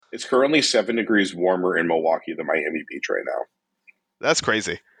It's currently 7 degrees warmer in Milwaukee than Miami Beach right now. That's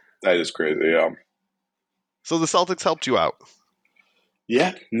crazy. That is crazy, yeah. So the Celtics helped you out.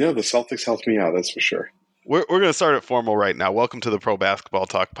 Yeah, no, the Celtics helped me out, that's for sure. We're going to start it formal right now. Welcome to the Pro Basketball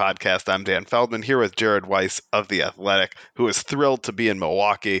Talk podcast. I'm Dan Feldman here with Jared Weiss of The Athletic, who is thrilled to be in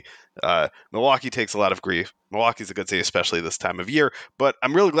Milwaukee. Milwaukee takes a lot of grief. Milwaukee's a good city, especially this time of year. But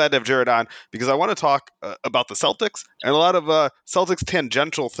I'm really glad to have Jared on because I want to talk about the Celtics and a lot of Celtics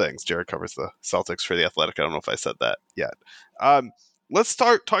tangential things. Jared covers the Celtics for The Athletic. I don't know if I said that yet. Let's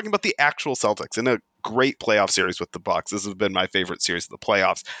start talking about the actual Celtics in a great playoff series with the Bucks. This has been my favorite series of the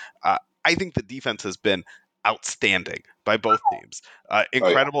playoffs. I think the defense has been outstanding by both teams.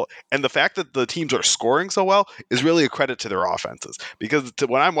 Incredible. Oh, yeah. And the fact that the teams are scoring so well is really a credit to their offenses. Because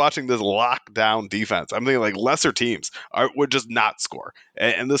when I'm watching this lockdown defense, I'm thinking like lesser teams would just not score.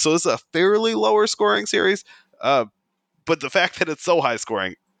 So this is a fairly lower scoring series. But the fact that it's so high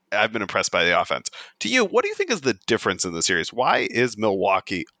scoring, I've been impressed by the offense. To you, what do you think is the difference in the series? Why is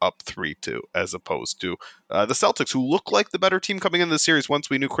Milwaukee up 3-2 as opposed to the Celtics, who look like the better team coming into the series once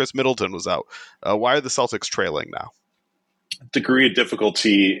we knew Chris Middleton was out? Why are the Celtics trailing now? Degree of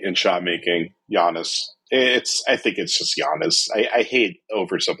difficulty in shot making, Giannis. I think it's just Giannis. I hate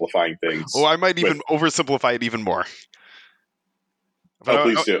oversimplifying things. Oh, I might even oversimplify it even more. But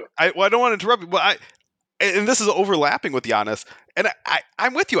please do. I don't want to interrupt you, but and this is overlapping with Giannis, and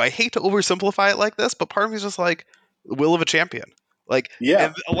I'm with you. I hate to oversimplify it like this, but part of me is just like the will of a champion. Like, yeah,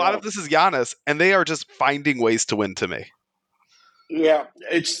 and a lot of this is Giannis, and they are just finding ways to win to me. Yeah,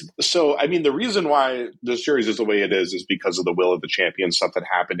 it's so. I mean, the reason why this series is the way it is because of the will of the champion. Stuff that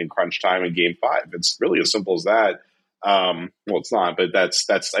happened in crunch time in Game 5. It's really as simple as that. Well, it's not, but that's.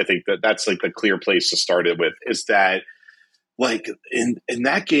 I think that's like the clear place to start it with. Is that like in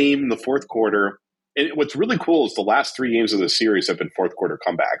that game, in the fourth quarter. What's really cool is the last 3 games of the series have been fourth quarter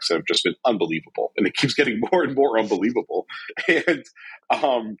comebacks that have just been unbelievable, and it keeps getting more and more unbelievable. And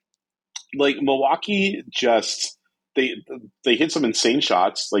like Milwaukee, just they hit some insane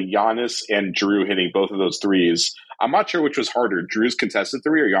shots, like Giannis and Drew hitting both of those threes. I'm not sure which was harder, Drew's contested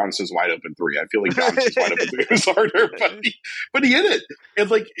 3 or Giannis's wide open 3. I feel like Giannis's wide open 3 was harder, but he hit it.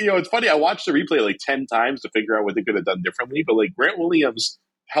 And like it's funny. I watched the replay like 10 times to figure out what they could have done differently. But like Grant Williams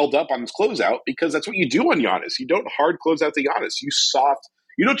held up on his closeout because that's what you do on Giannis. You don't hard close out to Giannis.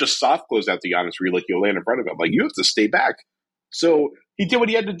 You don't just soft close out to Giannis where you land in front of him. Like you have to stay back. So he did what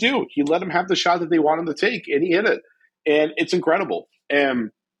he had to do. He let him have the shot that they wanted to take, and he hit it. And it's incredible. And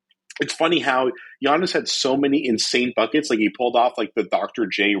it's funny how Giannis had so many insane buckets. Like he pulled off like the Dr.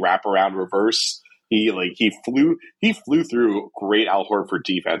 J wraparound reverse. He flew through great Al Horford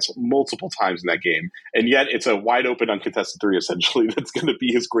defense multiple times in that game, and yet it's a wide open uncontested 3 essentially that's going to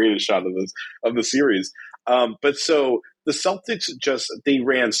be his greatest shot of the series. But so the Celtics they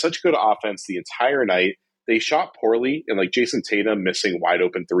ran such good offense the entire night. They shot poorly, and like Jason Tatum missing wide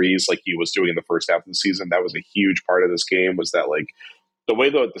open threes like he was doing in the first half of the season. That was a huge part of this game. Was that like the way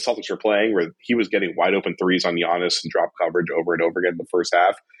the Celtics were playing, where he was getting wide open threes on Giannis and drop coverage over and over again in the first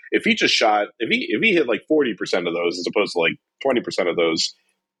half. If he just shot, if he hit like 40% of those as opposed to like 20% of those,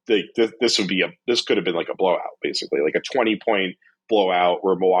 this could have been like a blowout, basically like a 20-point blowout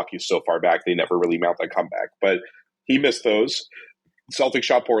where Milwaukee's so far back they never really mount that comeback. But he missed those. Celtics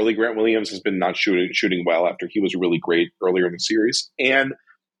shot poorly. Grant Williams has been not shooting well after he was really great earlier in the series, and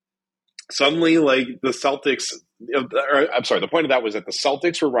suddenly like the Celtics. I'm sorry. The point of that was that the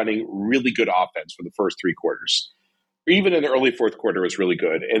Celtics were running really good offense for the first 3 quarters. Even in the early fourth quarter was really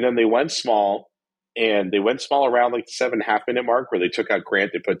good. And then they went small, and they went small around like the 7.5 minute mark where they took out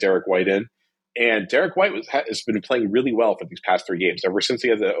Grant. They put Derek White in. And Derek White has been playing really well for these past 3 games. Ever since he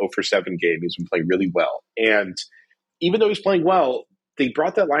had the 0 for 7 game, he's been playing really well. And even though he's playing well, they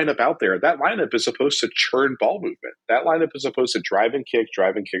brought that lineup out there. That lineup is supposed to churn ball movement. That lineup is supposed to drive and kick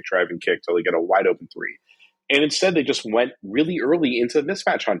till they get a wide open 3. And instead, they just went really early into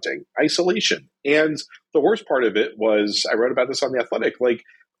mismatch hunting, isolation. And the worst part of it was, I wrote about this on The Athletic, like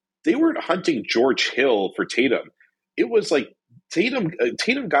they weren't hunting George Hill for Tatum. It was like Tatum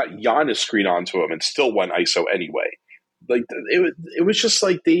got Giannis screen onto him and still went ISO anyway. Like it was just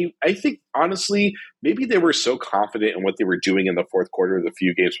like I think, honestly, maybe they were so confident in what they were doing in the fourth quarter of the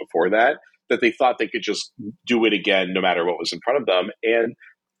few games before that they thought they could just do it again no matter what was in front of them. And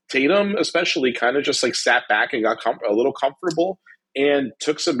Tatum especially kind of just like sat back and got a little comfortable and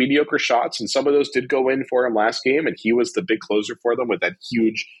took some mediocre shots. And some of those did go in for him last game. And he was the big closer for them with that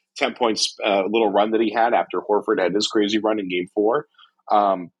huge 10 points little run that he had after Horford had his crazy run in Game 4.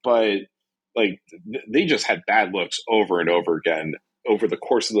 But like they just had bad looks over and over again over the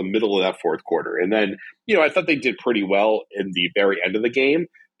course of the middle of that fourth quarter. And then, I thought they did pretty well in the very end of the game.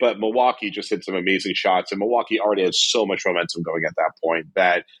 but Milwaukee just hit some amazing shots, and Milwaukee already had so much momentum going at that point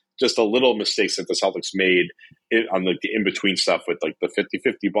that just the little mistakes that the Celtics made on the in-between stuff with like the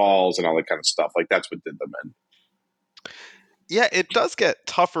 50-50 balls and all that kind of stuff, like that's what did them in. Yeah, it does get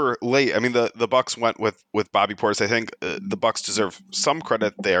tougher late. I mean, the Bucks went with Bobby Portis. I think the Bucks deserve some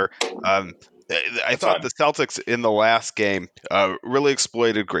credit there. I thought the Celtics in the last game really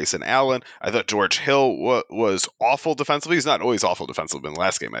exploited Grayson Allen. I thought George Hill was awful defensively. He's not always awful defensively. In the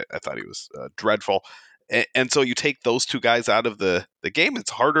last game, I thought he was dreadful. And so you take those two guys out of the game, it's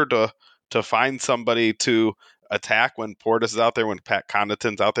harder to find somebody to attack when Portis is out there, when Pat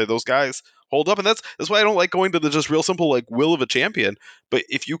Connaughton's out there. Those guys hold up, and that's why I don't like going to the just real simple like will of a champion. But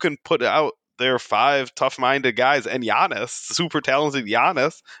if you can put out their 5 tough-minded guys and Giannis, super talented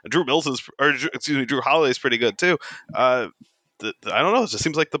Giannis, Drew Holiday is pretty good too. I don't know. It just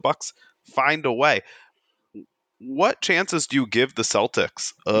seems like the Bucks find a way. What chances do you give the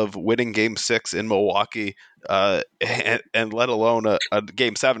Celtics of winning Game 6 in Milwaukee, and let alone a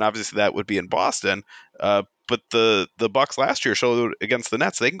Game 7? Obviously, that would be in Boston. But the Bucks last year showed against the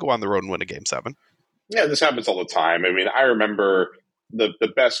Nets they can go on the road and win a Game 7. Yeah, this happens all the time. I mean, I remember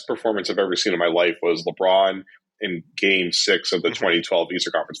the best performance I've ever seen in my life was LeBron in Game 6 of the 2012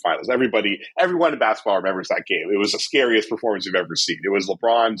 Eastern Conference Finals. Everyone in basketball remembers that game. It was the scariest performance you've ever seen. It was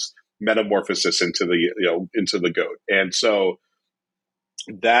LeBron's metamorphosis into the GOAT. And so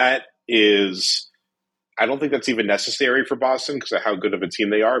that is, I don't think that's even necessary for Boston because of how good of a team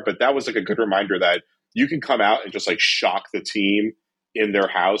they are. But that was like a good reminder that you can come out and just like shock the team in their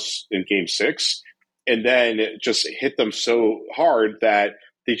house in Game 6 and then just hit them so hard that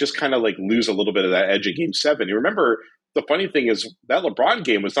they just kind of like lose a little bit of that edge in Game 7. You remember, the funny thing is that LeBron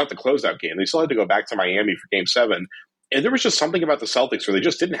game was not the closeout game. They still had to go back to Miami for Game 7. And there was just something about the Celtics where they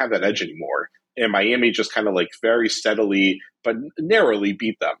just didn't have that edge anymore. And Miami just kind of like very steadily but narrowly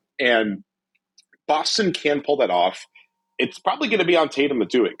beat them. And Boston can pull that off. It's probably going to be on Tatum to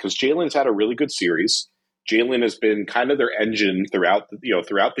do it because Jalen's had a really good series. Jalen has been kind of their engine throughout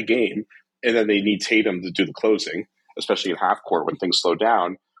the game. And then they need Tatum to do the closing, especially in half court when things slow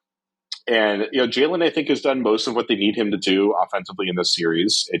down. And, Jalen, I think, has done most of what they need him to do offensively in this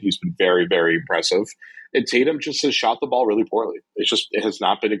series. And he's been very, very impressive. And Tatum just has shot the ball really poorly. It has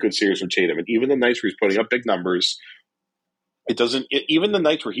not been a good series for Tatum. And even the nights where he's putting up big numbers, even the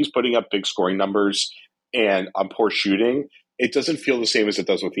nights where he's putting up big scoring numbers and on poor shooting, it doesn't feel the same as it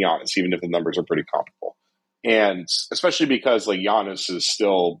does with Giannis, even if the numbers are pretty comparable. And especially because like Giannis is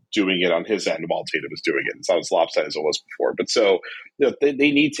still doing it on his end while Tatum is doing it. It's not as lopsided as it was before. But so they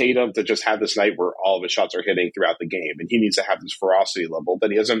need Tatum to just have this night where all of his shots are hitting throughout the game. And he needs to have this ferocity level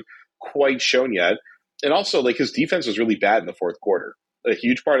that he hasn't quite shown yet. And also, like, his defense was really bad in the fourth quarter. A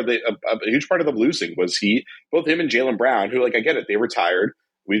huge part of them losing was both him and Jaylen Brown, who, like, I get it, they were tired.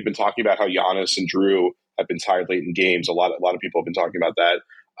 We've been talking about how Giannis and Drew have been tired late in games. A lot of people have been talking about that.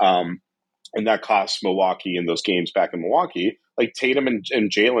 And that cost Milwaukee in those games back in Milwaukee. Like, Tatum and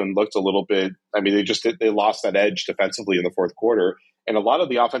Jaylen looked a little bit, I mean, they lost that edge defensively in the fourth quarter. And a lot of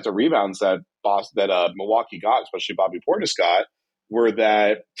the offensive rebounds that Milwaukee got, especially Bobby Portis got, were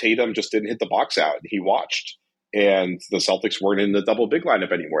that Tatum just didn't hit the box out. He watched. And the Celtics weren't in the double big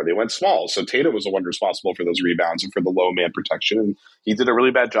lineup anymore. They went small. So Tatum was the one responsible for those rebounds and for the low man protection. And he did a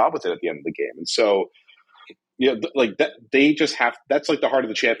really bad job with it at the end of the game. And so, like that, they just that's like the heart of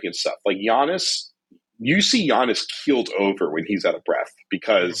the champion stuff. Like Giannis, you see Giannis keeled over when he's out of breath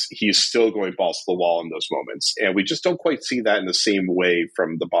because he's still going balls to the wall in those moments. And we just don't quite see that in the same way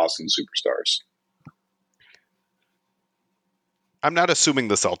from the Boston superstars. I'm not assuming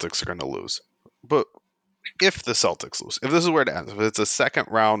the Celtics are going to lose, but if the Celtics lose, if this is where it ends, if it's a second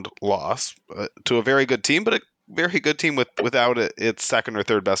round loss to a very good team, but a very good team without its second or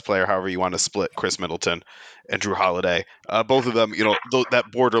third best player, however you want to split Chris Middleton and Drew Holiday, both of them, that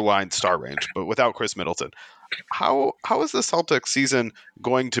borderline star range, but without Chris Middleton, how is the Celtics season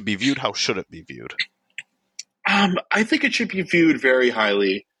going to be viewed? How should it be viewed? I think it should be viewed very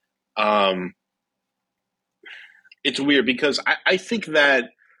highly. It's weird because I think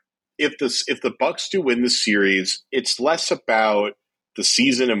that if the Bucks do win the series, it's less about the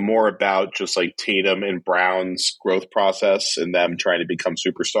season and more about just like Tatum and Brown's growth process and them trying to become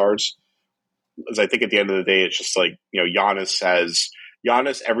superstars. Because I think at the end of the day, it's just like,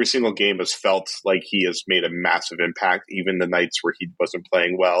 Giannis every single game has felt like he has made a massive impact, even the nights where he wasn't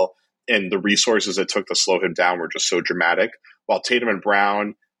playing well. And the resources it took to slow him down were just so dramatic. While Tatum and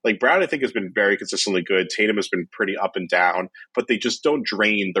Brown, like Brown, I think has been very consistently good. Tatum has been pretty up and down, but they just don't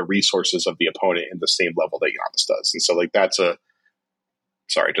drain the resources of the opponent in the same level that Giannis does. And so, like,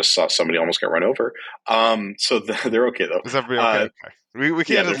 sorry, I just saw somebody almost get run over. So they're okay though. Is everybody okay? We Yeah, can't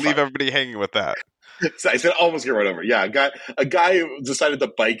they're just leave fine. everybody hanging with that. So I said almost get run over. Yeah, a guy decided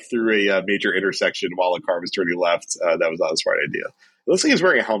to bike through a major intersection while a car was turning left. That was not a smart idea. It looks like he's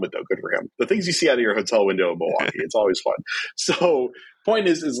wearing a helmet though. Good for him. The things you see out of your hotel window in Milwaukee, it's always fun. So point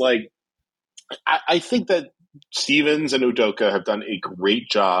is like I think that Stevens and Udoka have done a great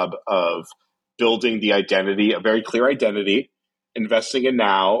job of building the identity, a very clear identity, investing in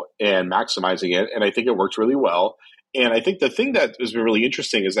now and maximizing it. And I think it works really well. And I think the thing that has been really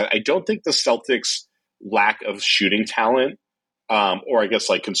interesting is that I don't think the Celtics' lack of shooting talent, or I guess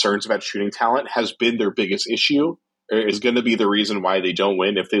like concerns about shooting talent, has been their biggest issue. Is going to be the reason why they don't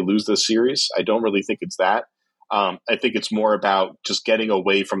win if they lose this series. I don't really think it's that. I think it's more about just getting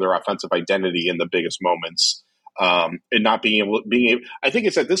away from their offensive identity in the biggest moments, and not being able. I think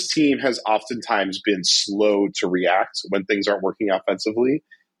it's that this team has oftentimes been slow to react when things aren't working offensively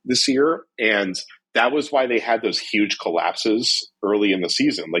this year, and that was why they had those huge collapses early in the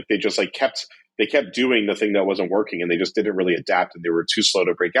season. Like they kept doing the thing that wasn't working, and they just didn't really adapt, and they were too slow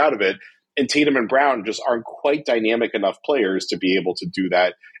to break out of it. And Tatum and Brown just aren't quite dynamic enough players to be able to do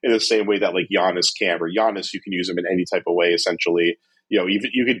that in the same way that like Giannis can. Or Giannis, you can use him in any type of way. Essentially, even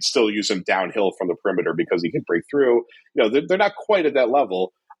you could still use him downhill from the perimeter because he can break through. They're not quite at that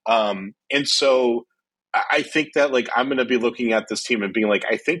level, and so I think that like I'm going to be looking at this team and being like,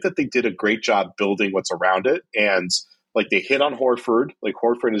 I think that they did a great job building what's around it, and like they hit on Horford. Like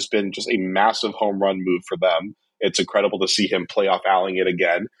Horford has been just a massive home run move for them. It's incredible to see him playoff alling it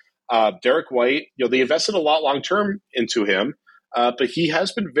again. Derek White, they invested a lot long term into him, but he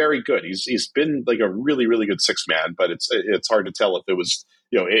has been very good. He's been like a really really good six man, but it's hard to tell if it was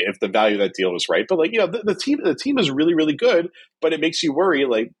if the value of that deal was right. But like the team is really really good, but it makes you worry.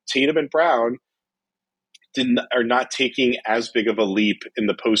 Like Tatum and Brown are not taking as big of a leap in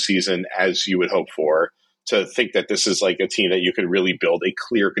the postseason as you would hope for. To think that this is like a team that you can really build a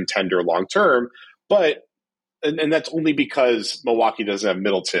clear contender long term, but and that's only because Milwaukee doesn't have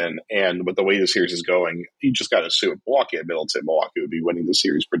Middleton. And with the way the series is going, you just got to assume Milwaukee had Middleton. Milwaukee would be winning the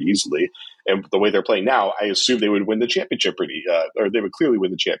series pretty easily. And the way they're playing now, I assume they would win the championship or they would clearly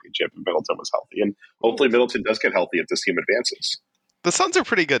win the championship if Middleton was healthy. And hopefully Middleton does get healthy if this team advances. The Suns are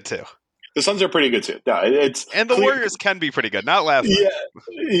pretty good too. The Suns are pretty good too. No, it's and the clear, Warriors can be pretty good. Not last yeah,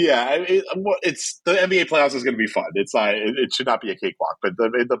 night. yeah. It's the NBA playoffs is going to be fun. It's not. It should not be a cakewalk. But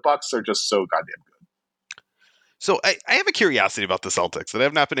the Bucks are just so goddamn good. So I have a curiosity about the Celtics that I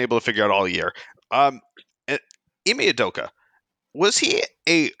have not been able to figure out all year. Ime Udoka, was he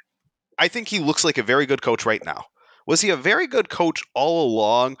I think he looks like a very good coach right now. Was he a very good coach all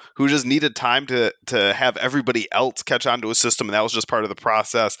along who just needed time to have everybody else catch on to a system, and that was just part of the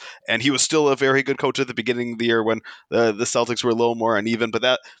process? And he was still a very good coach at the beginning of the year when the Celtics were a little more uneven, but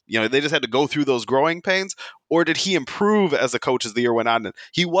that they just had to go through those growing pains? Or did he improve as a coach as the year went on, and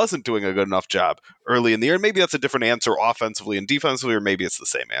he wasn't doing a good enough job early in the year? And maybe that's a different answer offensively and defensively, or maybe it's the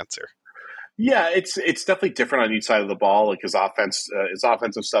same answer. Yeah, it's definitely different on each side of the ball. Like his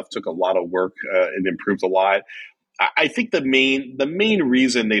offensive stuff took a lot of work and improved a lot. I think the main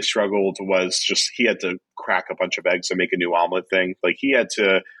reason they struggled was just he had to crack a bunch of eggs and make a new omelet thing. Like he had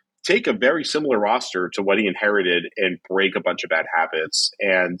to take a very similar roster to what he inherited and break a bunch of bad habits,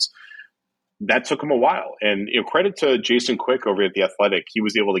 and that took him a while. And credit to Jason Quick over at The Athletic, he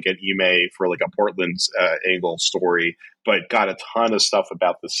was able to get Ime for like a Portland angle story, but got a ton of stuff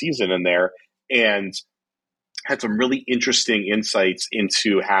about the season in there, and had some really interesting insights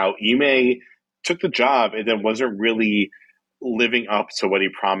into how Ime took the job and then wasn't really living up to what he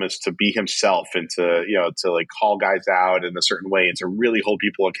promised to be himself, and to like call guys out in a certain way and to really hold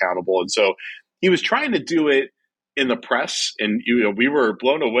people accountable. And so he was trying to do it in the press, and we were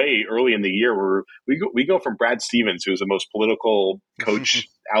blown away early in the year where we go from Brad Stevens, who's the most political coach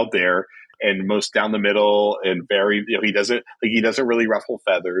out there and most down the middle, and very he doesn't really ruffle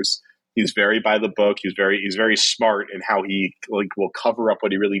feathers. He's very by the book. He's very smart in how he will cover up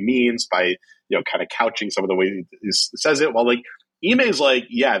what he really means by kind of couching some of the way he says it. While like Ime's like,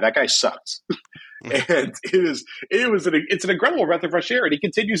 yeah, that guy sucks, and it's an incredible breath of fresh air, and he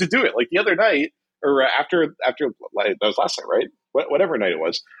continues to do it. Like the other night or after like, that was last night, right? Whatever night it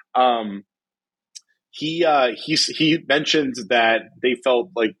was. He mentioned that they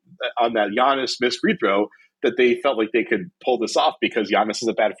felt like on that Giannis missed free throw that they felt like they could pull this off because Giannis is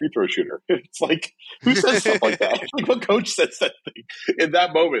a bad free throw shooter. It's like, who says stuff like that? Like, what coach says that thing in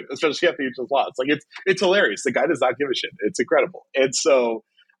that moment, especially after you just lost? Like, it's hilarious. The guy does not give a shit. It's incredible. And so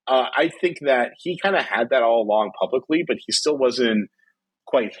I think that he kind of had that all along publicly, but he still wasn't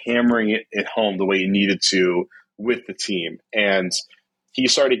quite hammering it at home the way he needed to with the team. And he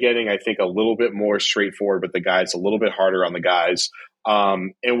started getting, I think, a little bit more straightforward with the guys, a little bit harder on the guys,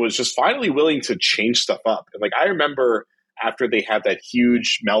 and was just finally willing to change stuff up. And like I remember after they had that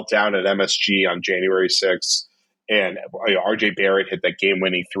huge meltdown at MSG on January 6th, and RJ Barrett hit that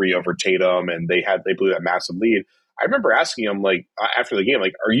game-winning three over Tatum, and they blew that massive lead. I remember asking him like after the game,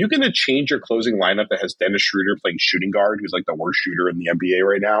 like, "Are you going to change your closing lineup that has Dennis Schroeder playing shooting guard, who's like the worst shooter in the NBA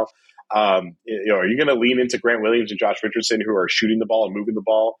right now? Are you going to lean into Grant Williams and Josh Richardson, who are shooting the ball and moving the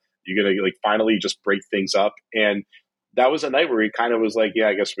ball? You're going to like finally just break things up?" And that was a night where he kind of was like, "Yeah,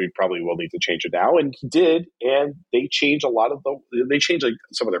 I guess we probably will need to change it now," and he did. And they changed they changed like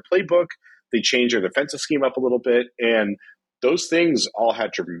some of their playbook. They changed their defensive scheme up a little bit, and those things all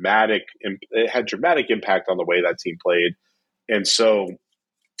had dramatic impact on the way that team played. And so,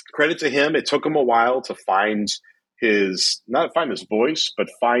 credit to him. It took him a while to not find his voice, but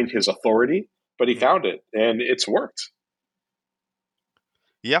find his authority. But he found it, and it's worked.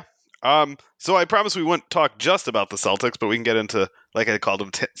 Yeah. So I promise we wouldn't talk just about the Celtics, but we can get into, like I called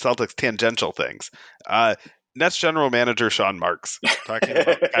them, Celtics tangential things. Nets general manager Sean Marks talking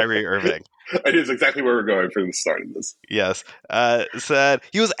about Kyrie Irving. It is exactly where we're going for the start of this. Yes. Said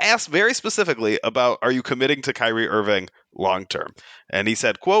he was asked very specifically about, are you committing to Kyrie Irving long term? And he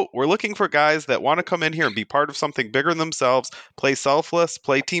said, quote, "We're looking for guys that want to come in here and be part of something bigger than themselves, play selfless,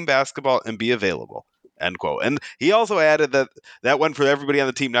 play team basketball, and be available." End quote. And he also added that went for everybody on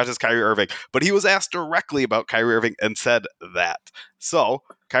the team, not just Kyrie Irving. But he was asked directly about Kyrie Irving and said that. So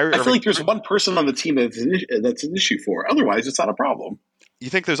Kyrie Irving, I feel like there's one person on the team that's an issue for. Otherwise, it's not a problem. You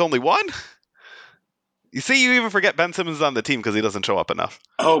think there's only one? You see, you even forget Ben Simmons is on the team because he doesn't show up enough.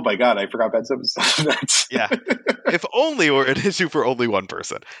 Oh my God, I forgot Ben Simmons. Yeah. If only were an issue for only one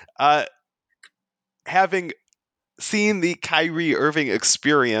person. Having seen the Kyrie Irving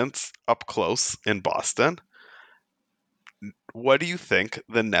experience up close in Boston, what do you think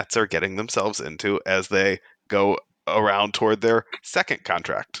the Nets are getting themselves into as they go around toward their second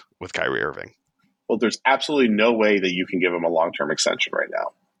contract with Kyrie Irving? Well, there's absolutely no way that you can give him a long-term extension right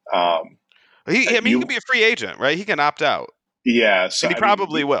now. He can be a free agent, right? He can opt out. Yeah. So, and he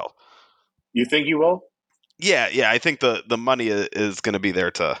probably will. You think he will? Yeah. I think the money is going to be there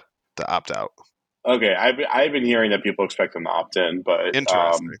to opt out. Okay, I've been hearing that people expect him to opt in, but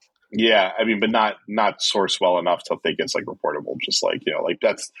interesting. Yeah, I mean, but not sourced well enough to think it's like reportable. Just like like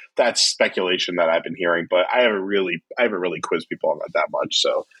that's speculation that I've been hearing, but I haven't really quizzed people on that much.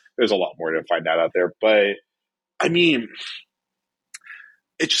 So there's a lot more to find out there. But I mean,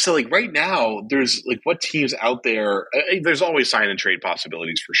 it's just like right now, there's like what teams out there. There's always sign and trade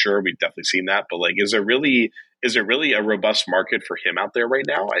possibilities for sure. We've definitely seen that, but like, is there really a robust market for him out there right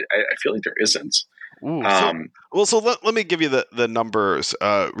now? I feel like there isn't. Ooh, so let me give you the numbers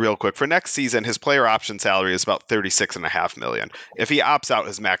real quick. For next season, his player option salary is about $36.5 million. If he opts out,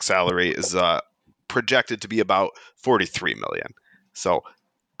 his max salary is projected to be about $43 million. So,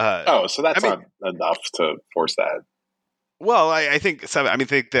 so that's not enough to force that. Well, I think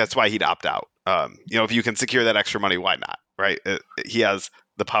that's why he'd opt out. If you can secure that extra money, why not? Right? He has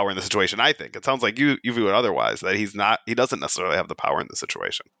the power in the situation. I think it sounds like you view it otherwise, that he doesn't necessarily have the power in the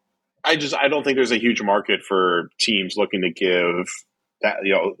situation. I don't think there's a huge market for teams looking to give that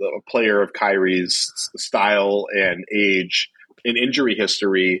a player of Kyrie's style and age and injury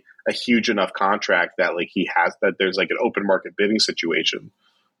history a huge enough contract that like that there's like an open market bidding situation.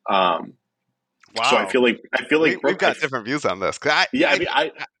 Wow. So I feel like we've got different views on this. I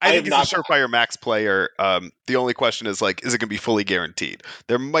think he's a surefire max player. The only question is like, is it going to be fully guaranteed?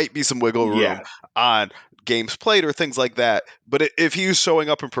 There might be some wiggle room on games played or things like that. But if he's showing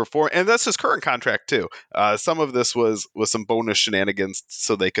up and perform, and that's his current contract too. Some of this was some bonus shenanigans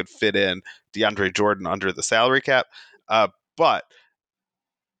so they could fit in DeAndre Jordan under the salary cap. But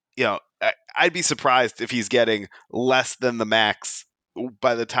I'd be surprised if he's getting less than the max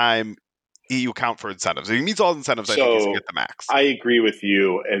by the time you account for incentives. If he meets all the incentives, I think he's going to get the max. I agree with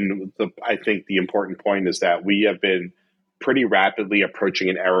you. And I think the important point is that we have been pretty rapidly approaching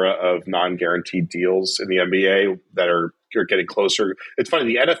an era of non-guaranteed deals in the NBA that are getting closer. It's funny,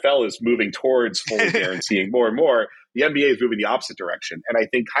 the NFL is moving towards fully guaranteeing more and more. The NBA is moving the opposite direction. And I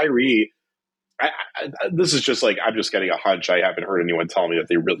think Kyrie, this is just like, I'm just getting a hunch. I haven't heard anyone tell me that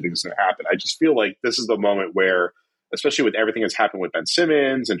they really think this is going to happen. I just feel like this is the moment where, especially with everything that's happened with Ben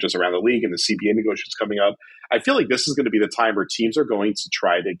Simmons and just around the league and the CBA negotiations coming up, I feel like this is going to be the time where teams are going to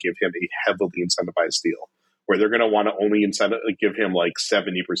try to give him a heavily incentivized deal, where they're going to want to only give him like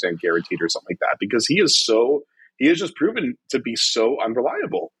 70% guaranteed or something like that, because he has just proven to be so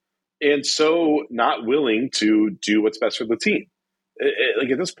unreliable and so not willing to do what's best for the team. Like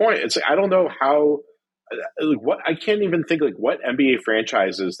at this point, it's like, I don't know how. like what I can't even think like what NBA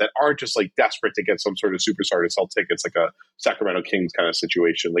franchises that aren't just like desperate to get some sort of superstar to sell tickets, like a Sacramento Kings kind of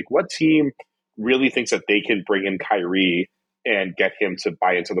situation. Like what team really thinks that they can bring in Kyrie and get him to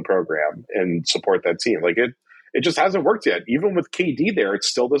buy into the program and support that team? Like it just hasn't worked yet. Even with KD there, it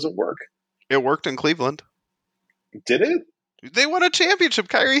still doesn't work. It worked in Cleveland. Did it? They won a championship.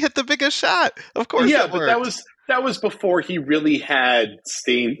 Kyrie hit the biggest shot. Of course Yeah, it but worked. that was before he really had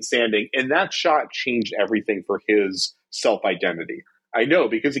standing, and that shot changed everything for his self identity. I know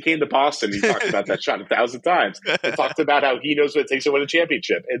because he came to Boston, he talked about that shot 1,000 times. He talked about how he knows what it takes to win a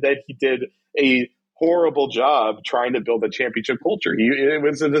championship, and then he did a horrible job trying to build a championship culture. It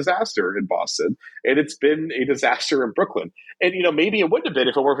was a disaster in Boston, and it's been a disaster in Brooklyn. And maybe it wouldn't have been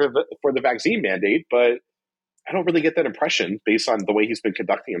if it were for the vaccine mandate, but I don't really get that impression based on the way he's been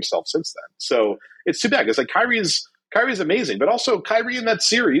conducting himself since then. So it's too bad. It's like Kyrie's amazing, but also Kyrie in that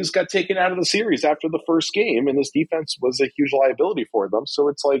series got taken out of the series after the first game, and his defense was a huge liability for them. So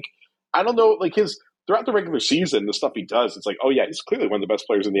it's like, I don't know, like his throughout the regular season, the stuff he does, it's like, oh yeah, he's clearly one of the best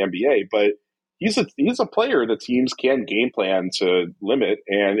players in the NBA, but he's a player that teams can game plan to limit,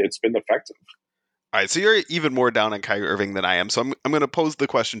 and it's been effective. All right, so you're even more down on Kyrie Irving than I am. So I'm going to pose the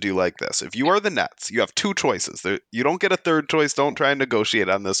question to you like this. If you are the Nets, you have two choices. You don't get a third choice. Don't try and negotiate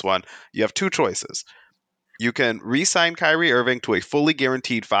on this one. You have two choices. You can re-sign Kyrie Irving to a fully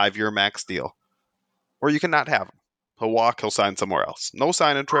guaranteed 5-year max deal, or you cannot have him. He'll walk, he'll sign somewhere else. No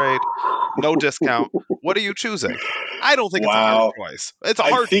sign and trade, no discount. What are you choosing? I don't think it's a hard Wow. choice. It's a I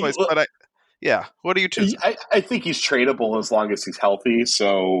hard think choice, but yeah, what are you choosing? I think he's tradable as long as he's healthy.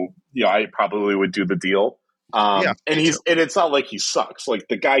 So I probably would do the deal. Yeah, And me too. it's not like he sucks. Like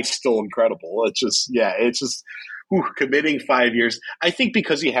the guy's still incredible. It's just committing 5 years. I think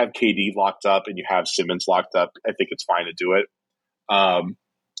because you have KD locked up and you have Simmons locked up, I think it's fine to do it.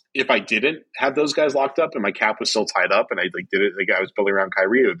 If I didn't have those guys locked up and my cap was still tied up and I did it, like I was building around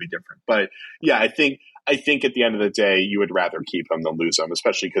Kyrie, it would be different. But yeah, I think at the end of the day, you would rather keep him than lose him,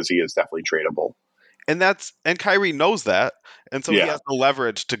 especially because he is definitely tradable. And Kyrie knows that, and so he Yeah. has the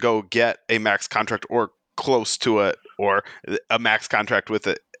leverage to go get a max contract or close to it, or a max contract with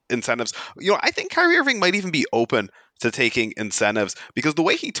it, incentives. I think Kyrie Irving might even be open to taking incentives because the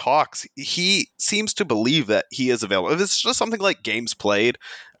way he talks, he seems to believe that he is available. If it's just something like games played,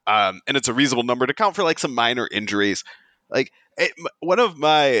 and it's a reasonable number to count for like some minor injuries, like one of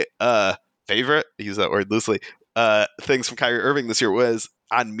my favorite, use that word loosely, things from Kyrie Irving this year was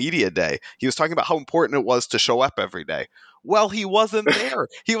on media day. He was talking about how important it was to show up every day. Well, he wasn't there.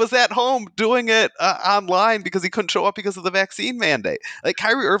 He was at home doing it online because he couldn't show up because of the vaccine mandate. Like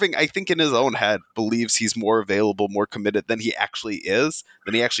Kyrie Irving, I think in his own head believes he's more available, more committed than he actually is,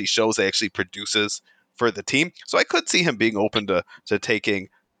 than he actually shows, he actually produces for the team. So I could see him being open to taking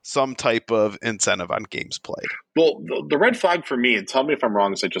some type of incentive on games played. Well, the red flag for me, and tell me if I'm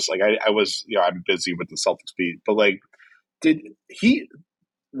wrong, is I just like I was, I'm busy with the Celtics beat, but like, did he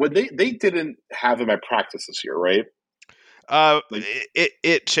when they didn't have him at practice this year, right? Like,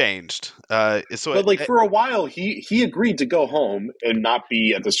 It changed. but like for a while, he agreed to go home and not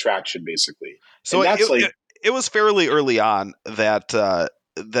be a distraction, basically. So And that's like, it was fairly early on that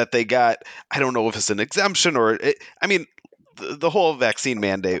that they got. I don't know if it's an exemption or I mean, the whole vaccine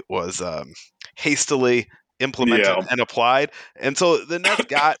mandate was hastily implemented yeah. and applied, and so the Nets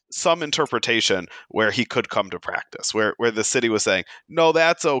got some interpretation where he could come to practice, where the city was saying, no,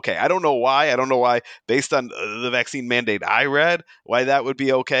 that's okay. I don't know why. I don't know why, based on the vaccine mandate I read, why that would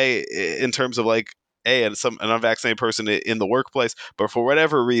be okay in terms of like an unvaccinated person in the workplace, but for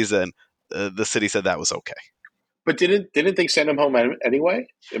whatever reason, the city said that was okay. But didn't they send him home anyway?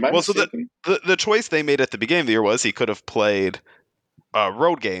 Am I Well, so mistaken? the choice they made at the beginning of the year was he could have played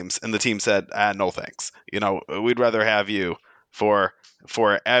road games, and the team said, no thanks. We'd rather have you for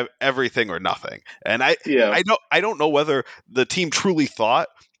everything or nothing. And Yeah. I don't know whether the team truly thought,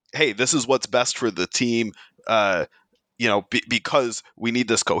 hey, this is what's best for the team. Because we need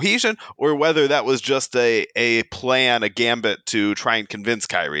this cohesion, or whether that was just a plan, a gambit to try and convince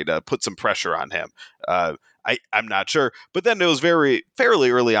Kyrie to put some pressure on him. I'm not sure, but then it was fairly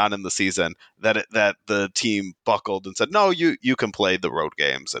early on in the season that the team buckled and said, no, you can play the road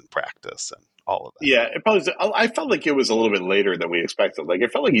games and practice and all of that. Yeah, it probably. I felt like it was a little bit later than we expected. Like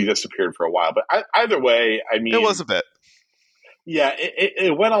it felt like he disappeared for a while. But either way, I mean, It was a bit. Yeah,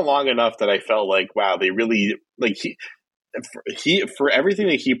 it went on long enough that I felt like, wow, they really like he for everything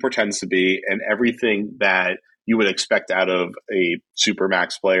that he pretends to be and everything that you would expect out of a super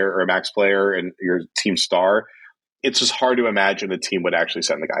max player or a max player and your team star. It's just hard to imagine a team would actually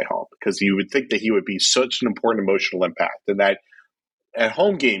send the guy home because you would think that he would be such an important emotional impact and that at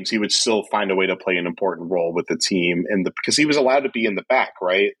home games, he would still find a way to play an important role with the team, and because he was allowed to be in the back,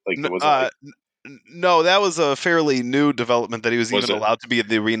 right? Like N- it wasn't uh, like no, that was a fairly new development that he was was even it? allowed to be in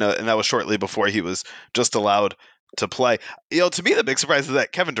the arena, and that was shortly before he was just allowed to play. To me, the big surprise is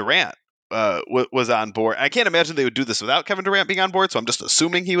that Kevin Durant was on board. I can't imagine they would do this without Kevin Durant being on board, so I'm just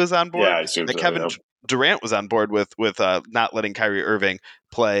assuming he was on Yeah, board. I assume That so. Kevin Yeah. Durant was on board with not letting Kyrie Irving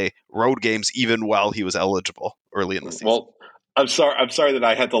play road games even while he was eligible early in the season. Well, I'm sorry. I'm sorry that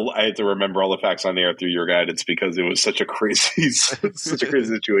I had to remember all the facts on air through your guidance because it was such a crazy such a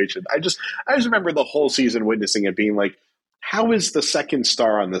crazy situation. I just remember the whole season witnessing it, being like, how is the second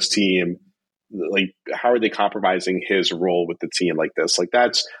star on this team? Like, how are they compromising his role with the team like this? Like,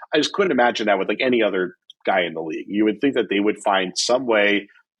 that's I just couldn't imagine that with like any other guy in the league. You would think that they would find some way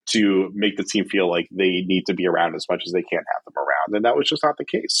to make the team feel like they need to be around as much as they can't have them around, and that was just not the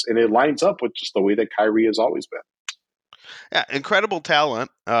case. And it lines up with just the way that Kyrie has always been. Yeah, incredible talent.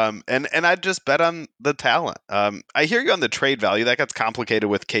 And I'd just bet on the talent. I hear you on the trade value. That gets complicated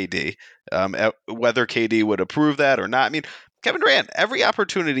with KD. Whether KD would approve that or not. I mean, Kevin Durant, every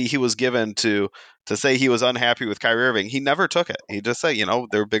opportunity he was given to say he was unhappy with Kyrie Irving, he never took it. He just said,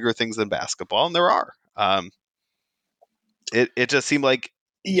 there are bigger things than basketball, and there are. It just seemed like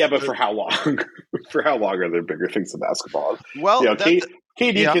Yeah, but the, for how long? For how long are there bigger things than basketball? well, that's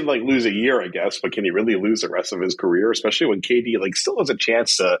KD yeah. can like lose a year, I guess, but can he really lose the rest of his career? Especially when KD like still has a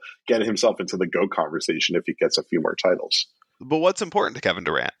chance to get himself into the GOAT conversation if he gets a few more titles. But what's important to Kevin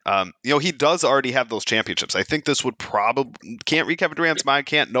Durant? He does already have those championships. I think this would probably can't read Kevin Durant's mind.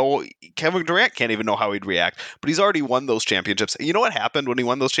 Can't know Kevin Durant can't even know how he'd react. But he's already won those championships. You know what happened when he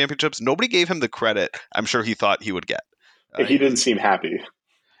won those championships? Nobody gave him the credit I'm sure he thought he would get. He didn't seem happy.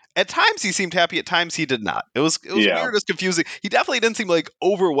 At times he seemed happy. At times he did not. It was Yeah. weird. It was confusing. He definitely didn't seem like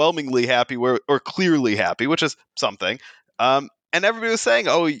overwhelmingly happy or clearly happy, which is something. And everybody was saying,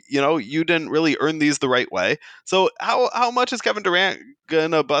 "Oh, you didn't really earn these the right way." So how much is Kevin Durant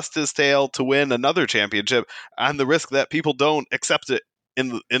gonna bust his tail to win another championship on the risk that people don't accept it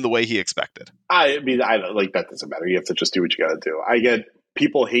in the way he expected? I mean, I like that doesn't matter. You have to just do what you got to do. I get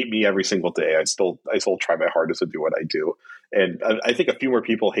people hate me every single day. I still try my hardest to do what I do, and I think a few more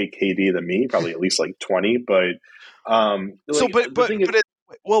people hate KD than me, probably at least like 20. But So, like but the but thing is, but it,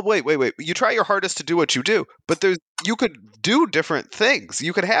 well, wait. You try your hardest to do what you do, but you could do different things.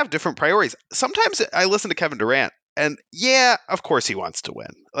 You could have different priorities. Sometimes I listen to Kevin Durant, and yeah, of course he wants to win.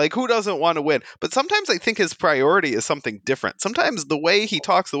 Like who doesn't want to win? But sometimes I think his priority is something different. Sometimes the way he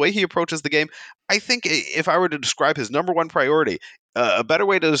talks, the way he approaches the game, I think if I were to describe his number one priority, a better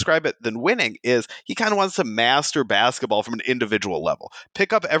way to describe it than winning is he kind of wants to master basketball from an individual level,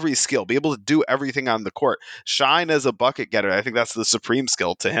 pick up every skill, be able to do everything on the court, shine as a bucket getter. I think that's the supreme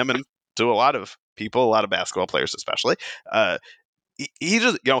skill to him and to a lot of people, a lot of basketball players especially. He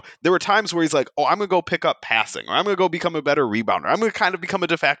just, there were times where he's like, oh, I'm going to go pick up passing, or I'm going to go become a better rebounder. I'm going to kind of become a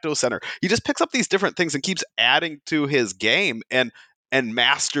de facto center. He just picks up these different things and keeps adding to his game and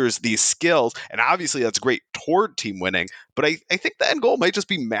masters these skills. And obviously that's great toward team winning. But I think the end goal might just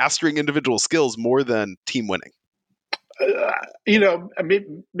be mastering individual skills more than team winning.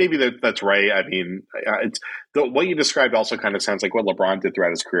 Maybe that's right. I mean, what you described also kind of sounds like what LeBron did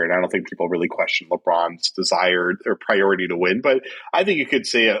throughout his career, and I don't think people really question LeBron's desire or priority to win. But I think you could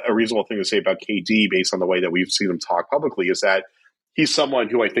say a reasonable thing to say about KD, based on the way that we've seen him talk publicly, is that he's someone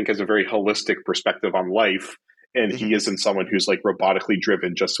who I think has a very holistic perspective on life, and he isn't someone who's like robotically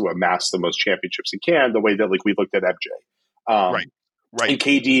driven just to amass the most championships he can, the way that like we looked at MJ. Right. And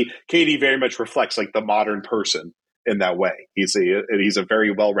KD very much reflects like the modern person in that way. He's a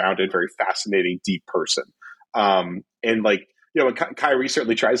very well-rounded, very fascinating, deep person. And like, Kyrie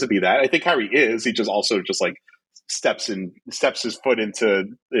certainly tries to be that. I think Kyrie is. He just also just like steps his foot into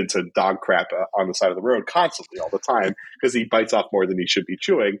dog crap on the side of the road constantly all the time because he bites off more than he should be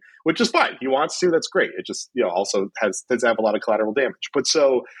chewing, which is fine. He wants to. That's great. It just also tends to have a lot of collateral damage. But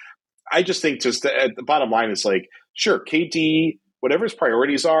so I just think just at the bottom line is like, sure, KD, whatever his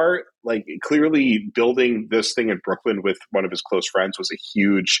priorities are, like clearly building this thing in Brooklyn with one of his close friends was a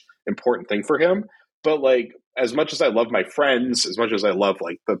huge, important thing for him. But like, as much as I love my friends, as much as I love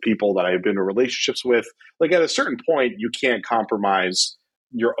like the people that I've been in relationships with, like at a certain point, you can't compromise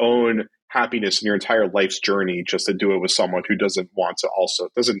your own happiness in your entire life's journey just to do it with someone who doesn't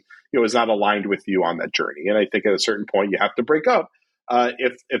is not aligned with you on that journey. And I think at a certain point, you have to break up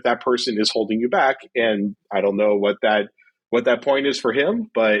if that person is holding you back. And I don't know what that point is for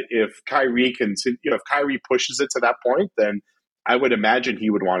him, but if Kyrie if Kyrie pushes it to that point, then I would imagine he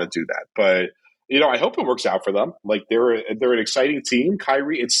would want to do that. But I hope it works out for them. Like they're an exciting team.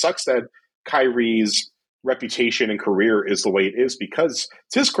 Kyrie, it sucks that Kyrie's reputation and career is the way it is because,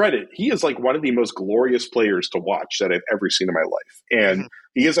 to his credit, he is like one of the most glorious players to watch that I've ever seen in my life. And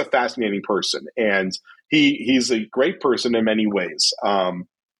he is a fascinating person. And he's a great person in many ways.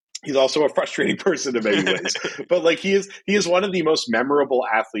 He's also a frustrating person in many ways, but like he is one of the most memorable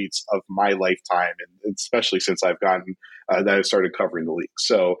athletes of my lifetime, and especially since I've gotten that I started covering the league.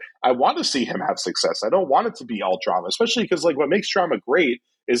 So I want to see him have success. I don't want it to be all drama, especially because like what makes drama great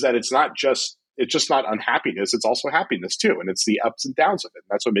is that it's just not unhappiness; it's also happiness too, and it's the ups and downs of it.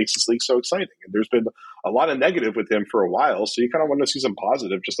 And that's what makes this league so exciting. And there's been a lot of negative with him for a while, so you kind of want to see some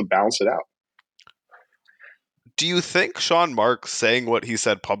positive just to balance it out. Do you think Sean Marks saying what he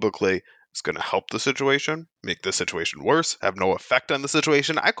said publicly is going to help the situation, make the situation worse, have no effect on the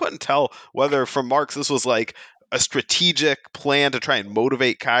situation? I couldn't tell whether from Marks this was like a strategic plan to try and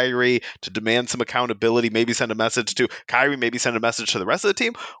motivate Kyrie to demand some accountability, maybe send a message to Kyrie, maybe send a message to the rest of the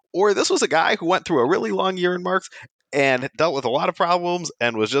team, or this was a guy who went through a really long year in Marks and dealt with a lot of problems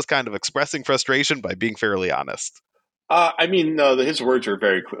and was just kind of expressing frustration by being fairly honest. I mean, no, his words are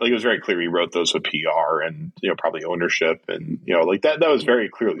very clear. Like, it was very clear he wrote those with PR and probably ownership, and like that was very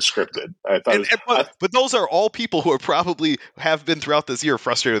clearly scripted. I thought, but those are all people who are probably have been throughout this year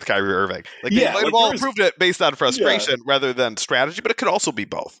frustrated with Kyrie Irving. Like they might have all approved it based on frustration rather than strategy, but it could also be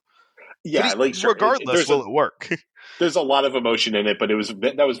both. Yeah, regardless, will it work? There's a lot of emotion in it, but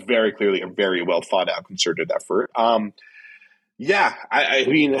that was very clearly a very well thought out, concerted effort. Yeah, I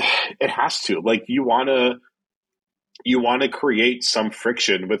mean, it has to. Like, you want to create some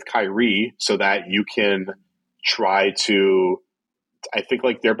friction with Kyrie so that you can try to, I think,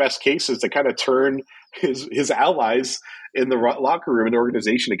 like, their best case is to kind of turn his allies in the locker room and the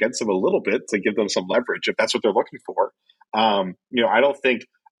organization against him a little bit to give them some leverage if that's what they're looking for.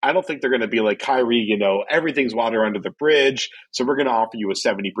 I don't think they're going to be like, Kyrie, everything's water under the bridge, so we're going to offer you a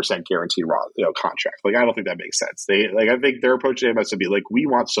 70% guaranteed contract. Like, I don't think that makes sense. I think their approach to him has to be like, we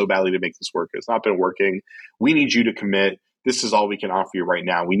want so badly to make this work. It's not been working. We need you to commit. This is all we can offer you right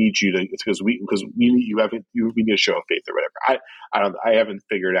now. We need you to, because we need to show faith or whatever. I haven't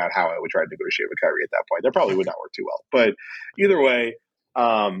figured out how I would try to negotiate with Kyrie at that point. That probably would not work too well. But either way,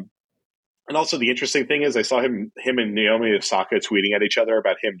 and also the interesting thing is I saw him and Naomi Osaka tweeting at each other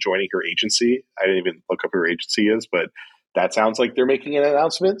about him joining her agency. I didn't even look up who her agency is, but that sounds like they're making an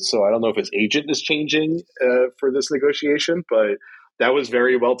announcement. So I don't know if his agent is changing for this negotiation, but that was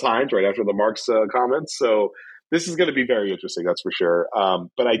very well timed right after the Marks comments. So this is going to be very interesting, that's for sure.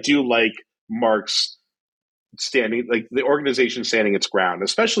 But I do like Marks standing, like the organization standing its ground,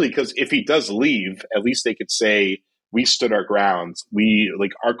 especially because if he does leave, at least they could say, we stood our grounds.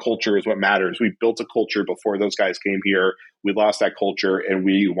 Our culture is what matters. We built a culture before those guys came here. We lost that culture, and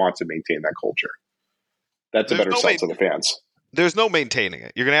we want to maintain that culture. That's a better sell to the fans. There's no maintaining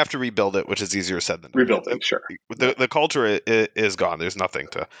it. You're going to have to rebuild it, which is easier said than done. Rebuilding, sure. The culture is gone. There's nothing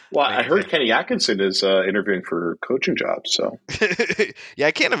to. Well, maintain. I heard Kenny Atkinson is interviewing for coaching jobs. So yeah,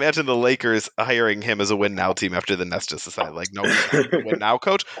 I can't imagine the Lakers hiring him as a win now team after the Nets just decided no win now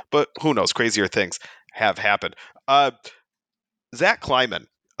coach. But who knows? Crazier things have happened. Zach Kleiman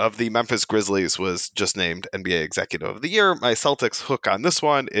of the Memphis Grizzlies was just named NBA Executive of the Year. My Celtics hook on this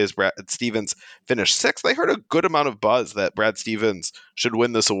one is Brad Stevens finished sixth. I heard a good amount of buzz that Brad Stevens should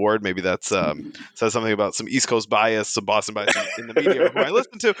win this award. Maybe that says something about some East Coast bias, some Boston bias in the media who I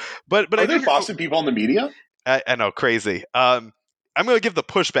listen to. But are there Boston people in the media? I know, crazy. I'm going to give the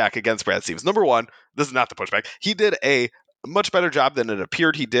pushback against Brad Stevens. Number one, this is not the pushback. He did a much better job than it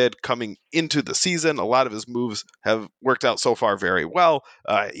appeared he did coming into the season. A lot of his moves have worked out so far very well.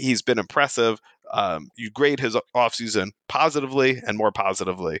 He's been impressive. You grade his offseason positively and more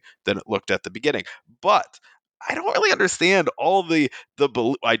positively than it looked at the beginning. But I don't really understand all the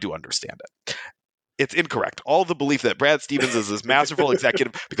I do understand it. It's incorrect. All the belief that Brad Stevens is this masterful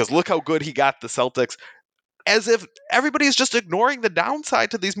executive because look how good he got the Celtics. As if everybody is just ignoring the downside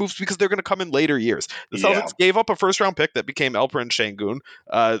to these moves because they're going to come in later years. The Celtics gave up a first-round pick that became Alperen Sengun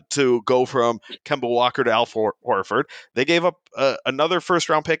to go from Kemba Walker to Al Horford. They gave up another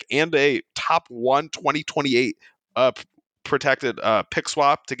first-round pick and a top 2028 protected pick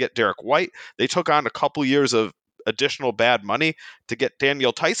swap to get Derek White. They took on a couple years of additional bad money to get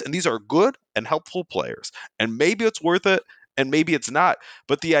Daniel Tice, and these are good and helpful players. And maybe it's worth it, and maybe it's not.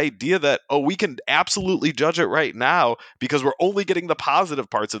 But the idea that, we can absolutely judge it right now because we're only getting the positive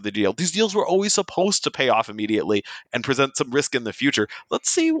parts of the deal. These deals were always supposed to pay off immediately and present some risk in the future.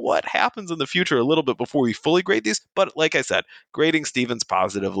 Let's see what happens in the future a little bit before we fully grade these. But like I said, grading Stevens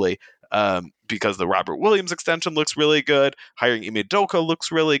positively. because the Robert Williams extension looks really good. Hiring Ime Udoka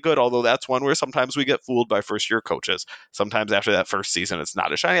looks really good, although that's one where sometimes we get fooled by first-year coaches. Sometimes after that first season, it's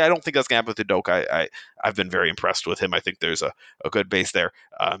not as shiny. I don't think that's going to happen with Udoka. I've been very impressed with him. I think there's a good base there.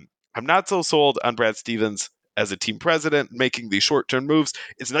 I'm not so sold on Brad Stevens as a team president making these short-term moves.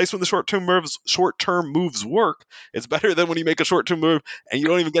 It's nice when the short-term moves work. It's better than when you make a short-term move and you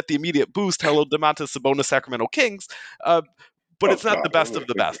don't even get the immediate boost. Hello, Domantas Sabonis, Sacramento Kings. But it's not the best of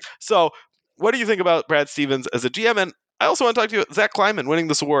the best. So what do you think about Brad Stevens as a GM? And I also want to talk to you about Zach Kleiman winning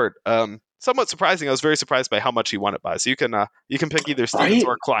this award. Somewhat surprising. I was very surprised by how much he won it by. So you can pick either Stevens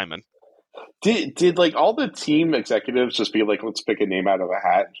or Kleiman. Did like all the team executives just be like, let's pick a name out of a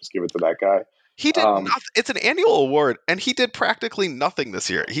hat and just give it to that guy? He did nothing. It's an annual award, and he did practically nothing this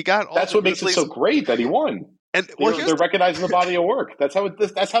year. He got all that's what makes it so great that he won. And they're recognizing the body of work. That's how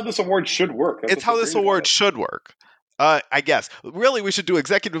this award should work. It's how this award should work. I guess. Really, we should do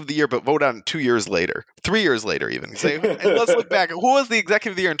Executive of the Year, but vote on 2 years later. 3 years later, even. Say, and let's look back. Who was the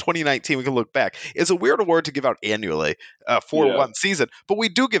Executive of the Year in 2019? We can look back. It's a weird award to give out annually for one season, but we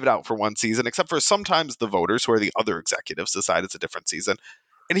do give it out for one season, except for sometimes the voters, who are the other executives, decide it's a different season.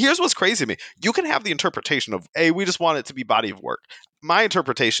 And here's what's crazy to me. You can have the interpretation of, hey, we just want it to be body of work. My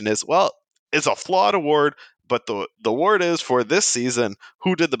interpretation is, well, it's a flawed award, but the award is for this season,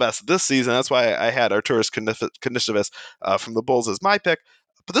 who did the best this season. That's why I had Arturas Karnisovas from the Bulls as my pick.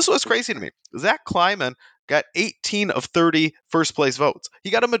 But this was crazy to me. Zach Kleiman got 18 of 30 first-place votes.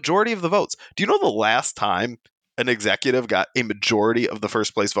 He got a majority of the votes. Do you know the last time an executive got a majority of the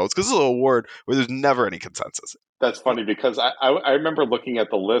first-place votes? Because this is an award where there's never any consensus. That's funny because I remember looking at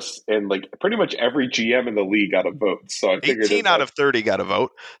the list and like pretty much every GM in the league got a vote. So I figured 18 out of 30 got a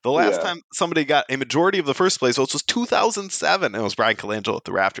vote. The last time somebody got a majority of the first place votes was 2007. It was Brian Colangelo at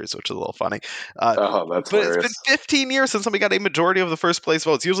the Raptors, which is a little funny. That's but hilarious. It's been 15 years since somebody got a majority of the first place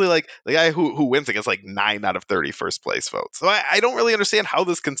votes. Usually like the guy who wins it gets like 9 out of 30 first place votes. So I don't really understand how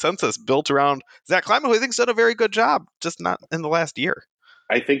this consensus built around Zach Kleiman, who I think's done a very good job, just not in the last year.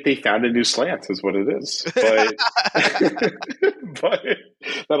 I think they found a new slant is what it is. But, but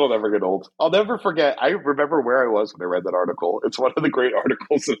that'll never get old. I'll never forget. I remember where I was when I read that article. It's one of the great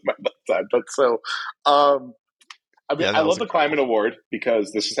articles of my lifetime. But so, I love the Kleiman Award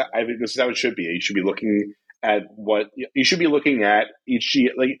because I think this is how it should be. You should be looking at each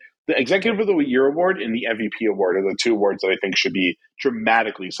like the Executive of the Year award and the MVP award are the two awards that I think should be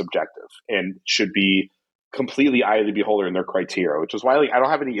dramatically subjective and should be completely eye of the beholder in their criteria, which is why I don't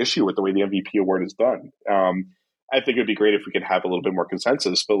have any issue with the way the MVP award is done. I think it'd be great if we could have a little bit more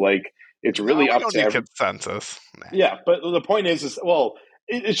consensus, but it's really up to consensus. Nah. Yeah, but the point is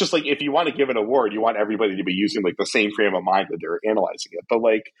it's just like if you want to give an award, you want everybody to be using like the same frame of mind that they're analyzing it. But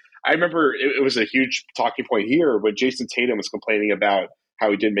I remember it was a huge talking point here when Jason Tatum was complaining about how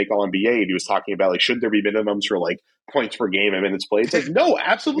he didn't make All NBA, and he was talking about should there be minimums for points per game and minutes played? It's like, no,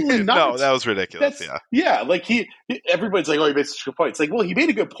 absolutely not. No, that was ridiculous. Everybody's like, oh, he made such a good point. It's like, well, he made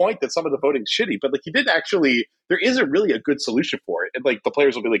a good point that some of the voting's shitty, but he didn't actually. There isn't really a good solution for it. And the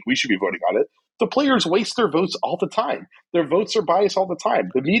players will be like, we should be voting on it. The players waste their votes all the time. Their votes are biased all the time.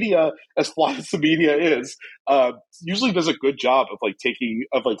 The media, as flawed as the media is, usually does a good job of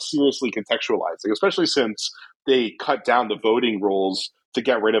seriously contextualizing, especially since they cut down the voting rules to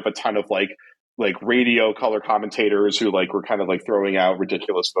get rid of a ton of radio color commentators who were kind of throwing out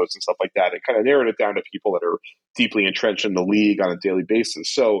ridiculous votes and stuff like that, and kind of narrowed it down to people that are deeply entrenched in the league on a daily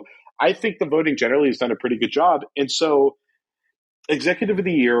basis. So I think the voting generally has done a pretty good job. And so Executive of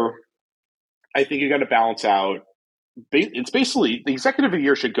the Year, I think you're going to balance out. It's basically the Executive of the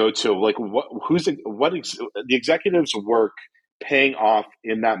Year should go to the executive's work paying off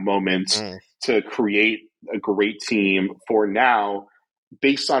in that moment to create a great team for now,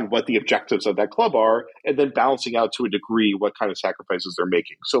 based on what the objectives of that club are, and then balancing out to a degree what kind of sacrifices they're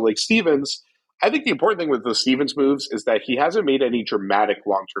making. So Stevens, I think the important thing with the Stevens moves is that he hasn't made any dramatic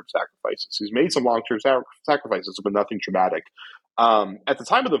long-term sacrifices. He's made some long-term sacrifices, but nothing dramatic. At the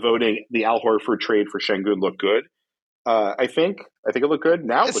time of the voting, the Al Horford trade for Şengün looked good. I think it looked good.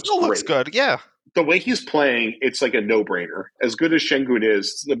 Now it still looks good, yeah. The way he's playing, it's like a no-brainer. As good as Şengün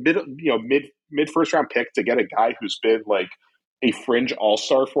is, the mid first round pick to get a guy who's been a fringe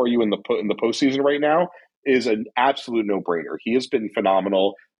all-star for you in the postseason right now is an absolute no-brainer. He has been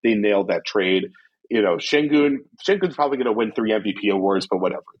phenomenal. They nailed that trade. Şengün's probably going to win 3 MVP awards, but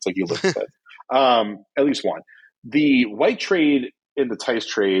whatever. It's like you look at it. At least one. The White trade in the Tice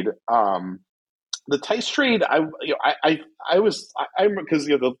trade, the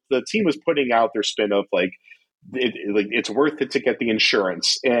team was putting out their spin of like it's worth it to get the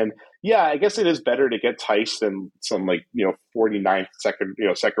insurance. And yeah, I guess it is better to get Tice than some 49th second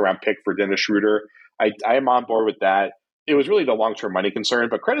round pick for Dennis Schroeder. I am on board with that. It was really the long term money concern,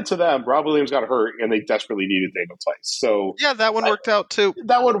 but credit to them, Rob Williams got hurt and they desperately needed Daniel Tice. So Yeah, that one worked out too.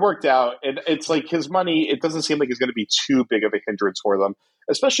 That one worked out, and it's like his money. It doesn't seem like it's going to be too big of a hindrance for them,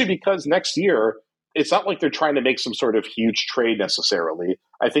 especially because next year it's not like they're trying to make some sort of huge trade necessarily.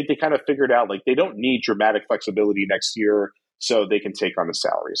 I think they kind of figured out like they don't need dramatic flexibility next year, so they can take on the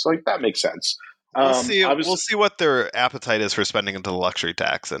salary. So like that makes sense. We'll see. We'll see what their appetite is for spending into the luxury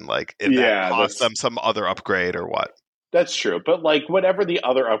tax, and like if that costs them some other upgrade or what. That's true, but like whatever the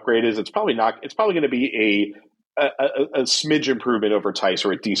other upgrade is, it's probably not. It's probably going to be a smidge improvement over Tice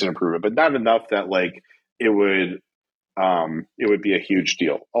or a decent improvement, but not enough that like it would be a huge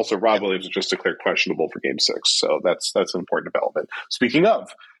deal. Also, Rob Williams was just declared questionable for Game 6, so that's an important development. Speaking of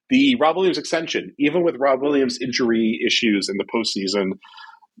the Rob Williams extension, even with Rob Williams injury issues in the postseason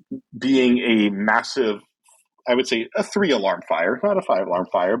being a massive, I would say a 3-alarm fire, not a 5-alarm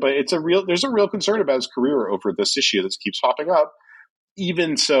fire, but there's a real concern about his career over this issue that keeps popping up.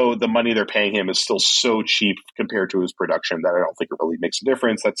 Even so, the money they're paying him is still so cheap compared to his production that I don't think it really makes a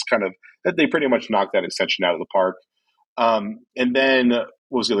difference. That's kind of that they pretty much knocked that extension out of the park. And then what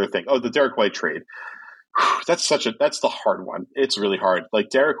was the other thing? Oh, the Derek White trade. That's the hard one. It's really hard. Like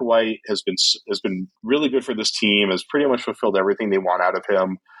Derek White has been really good for this team, has pretty much fulfilled everything they want out of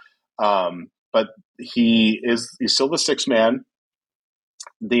him. But he's still the sixth man.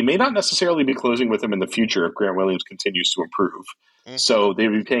 They may not necessarily be closing with him in the future if Grant Williams continues to improve. Mm-hmm. So they'd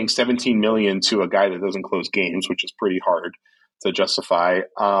be paying $17 million to a guy that doesn't close games, which is pretty hard to justify.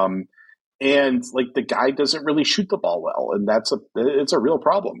 And like the guy doesn't really shoot the ball well, and it's a real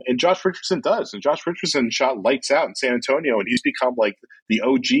problem. And Josh Richardson does, and Josh Richardson shot lights out in San Antonio, and he's become like the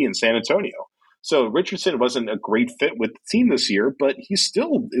OG in San Antonio. So Richardson wasn't a great fit with the team this year, but he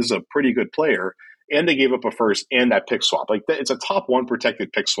still is a pretty good player. And they gave up a first and that pick swap. Like it's a top 1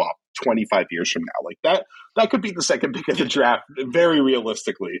 protected pick swap 25 years from now. Like that could be the second pick of the draft, very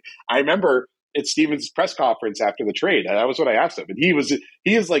realistically. I remember at Stevens' press conference after the trade, and that was what I asked him. And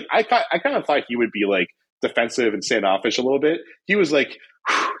he is like, I kind of thought he would be like defensive and standoffish a little bit. He was like,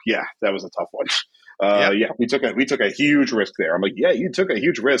 yeah, that was a tough one. Yeah, we took a huge risk there. I'm like, yeah, you took a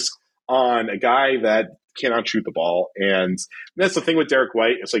huge risk on a guy that cannot shoot the ball. And that's the thing with Derek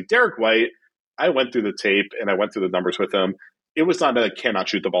White. It's like Derek White, I went through the tape and I went through the numbers with him. It was not a cannot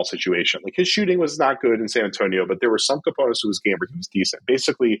shoot the ball situation. Like his shooting was not good in San Antonio, but there were some components to his game where he was decent.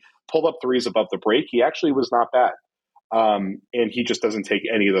 Basically, pulled up threes above the break. He actually was not bad. And he just doesn't take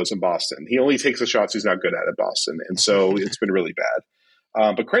any of those in Boston. He only takes the shots he's not good at Boston. And so it's been really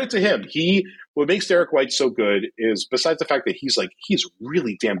bad. But credit to him. What makes Derek White so good is besides the fact that he's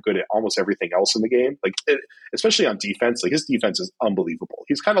really damn good at almost everything else in the game, especially on defense. Like his defense is unbelievable.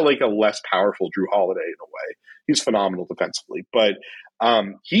 He's kind of like a less powerful Drew Holiday in a way. He's phenomenal defensively, but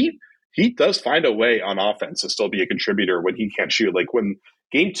he does find a way on offense to still be a contributor when he can't shoot. Like when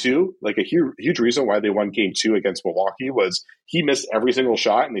Game 2, like a huge reason why they won Game 2 against Milwaukee was he missed every single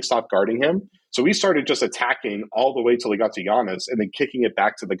shot and they stopped guarding him. So we started just attacking all the way till they got to Giannis and then kicking it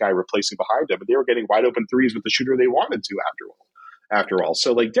back to the guy replacing behind him. And they were getting wide open threes with the shooter they wanted to after all.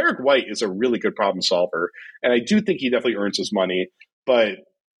 So like Derek White is a really good problem solver. And I do think he definitely earns his money. But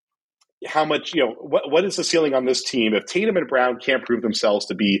how much, what is the ceiling on this team? If Tatum and Brown can't prove themselves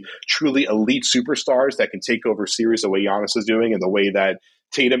to be truly elite superstars that can take over series the way Giannis is doing and the way that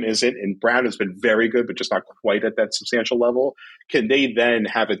Tatum isn't, and Brown has been very good, but just not quite at that substantial level, can they then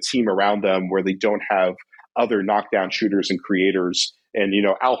have a team around them where they don't have other knockdown shooters and creators? And,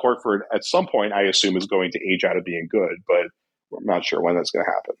 Al Horford at some point, I assume, is going to age out of being good, but I'm not sure when that's going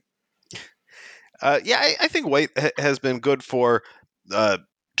to happen. I think White has been good for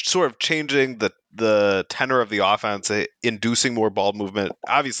sort of changing the tenor of the offense, inducing more ball movement.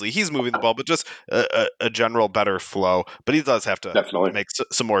 Obviously, he's moving the ball, but just a general better flow. But he does have to definitely make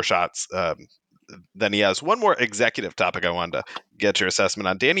some more shots than he has. One more executive topic I wanted to get your assessment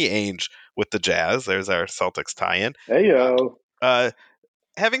on. Danny Ainge with the Jazz. There's our Celtics tie-in. Hey, yo.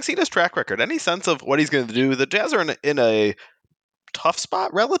 Having seen his track record, any sense of what he's going to do? The Jazz are in a tough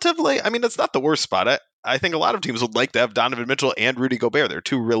spot relatively. I mean, it's not the worst spot. I think a lot of teams would like to have Donovan Mitchell and Rudy Gobert. They're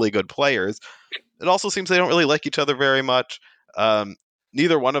two really good players. It also seems they don't really like each other very much.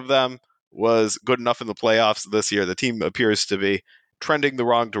 Neither one of them was good enough in the playoffs this year. The team appears to be trending the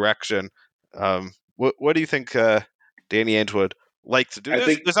wrong direction. What do you think Danny Ainge would like to do?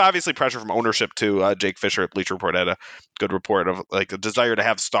 There's obviously pressure from ownership too. Jake Fisher at Bleacher Report had a good report of like a desire to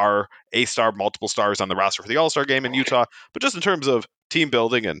have multiple stars on the roster for the All-Star game in Utah. But just in terms of team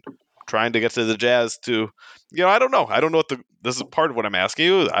building and trying to get to the Jazz to, I don't know. I don't know what this is part of what I'm asking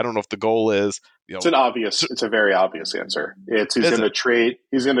you. I don't know if the goal is, It's a very obvious answer. It's he's is going it?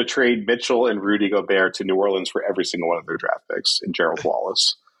 to trade Mitchell and Rudy Gobert to New Orleans for every single one of their draft picks and Gerald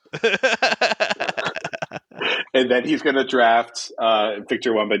Wallace. And then he's going to draft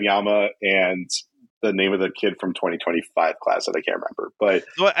Victor Wembanyama and the name of the kid from 2025 class that I can't remember. But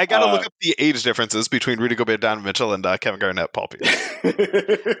so I got to look up the age differences between Rudy Gobert, Donovan Mitchell, and Kevin Garnett, Paul Pierce.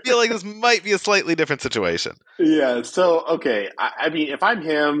 I feel like this might be a slightly different situation. Yeah. So okay, I mean, if I'm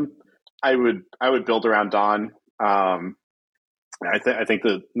him, I would build around Don. I think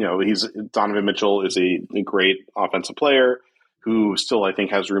that he's Donovan Mitchell is a great offensive player who still I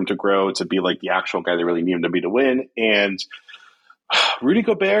think has room to grow to be like the actual guy they really need him to be to win. And Rudy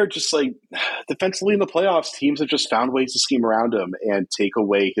Gobert, just like defensively in the playoffs, teams have just found ways to scheme around him and take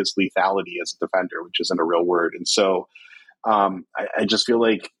away his lethality as a defender, which isn't a real word. And so I just feel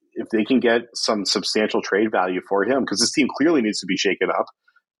like if they can get some substantial trade value for him, because this team clearly needs to be shaken up.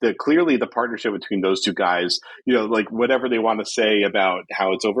 Clearly the partnership between those two guys, like whatever they want to say about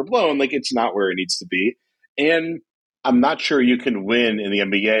how it's overblown, like it's not where it needs to be. And I'm not sure you can win in the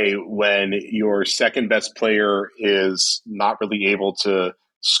NBA when your second best player is not really able to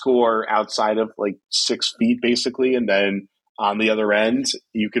score outside of like 6 feet, basically. And then on the other end,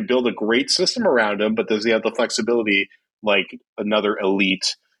 you can build a great system around him, but does he have the flexibility like another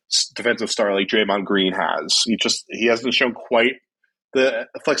elite defensive star like Draymond Green has? He hasn't shown quite the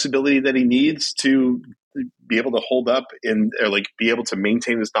flexibility that he needs to be able to hold up or like be able to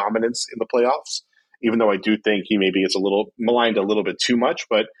maintain his dominance in the playoffs. Even though I do think he maybe is a little maligned a little bit too much,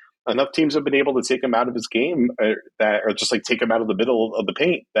 but enough teams have been able to take him out of his game or just like take him out of the middle of the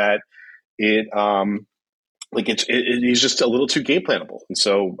paint that he's just a little too game planable. And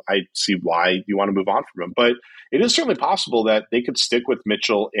so I see why you want to move on from him. But it is certainly possible that they could stick with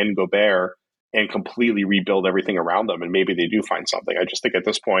Mitchell and Gobert and completely rebuild everything around them. And maybe they do find something. I just think at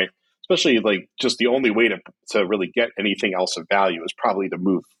this point, especially like just the only way to really get anything else of value is probably to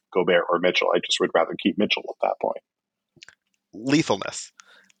move Gobert or Mitchell. I just would rather keep Mitchell at that point. Lethalness.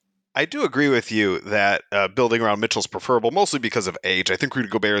 I do agree with you that building around Mitchell's preferable, mostly because of age. I think Rudy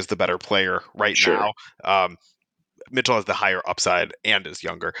Gobert is the better player right now. Mitchell has the higher upside and is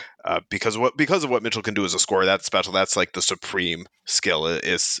younger because of what Mitchell can do as a scorer. That's special. That's like the supreme skill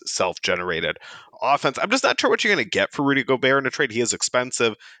is self-generated offense. I'm just not sure what you're going to get for Rudy Gobert in a trade. He is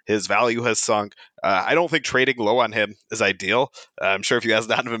expensive. His value has sunk. I don't think trading low on him is ideal. I'm sure if you ask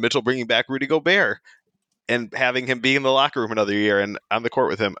Donovan Mitchell bringing back Rudy Gobert and having him be in the locker room another year and on the court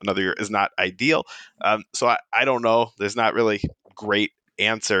with him another year is not ideal. So I don't know. There's not really great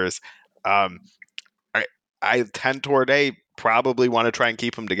answers. I tend toward probably want to try and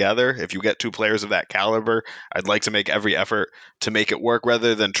keep them together. If you get two players of that caliber, I'd like to make every effort to make it work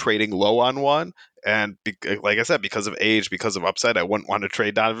rather than trading low on one. And like I said, because of age, because of upside, I wouldn't want to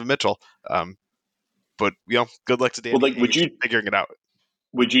trade Donovan Mitchell. But good luck to Danny. Well, like, would you figuring it out?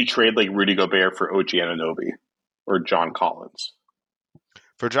 Would you trade like Rudy Gobert for OG Anunoby or John Collins?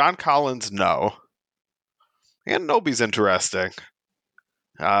 For John Collins, no. Anunoby's interesting.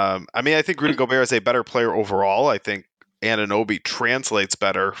 I think Rudy Gobert is a better player overall. I think Anunoby translates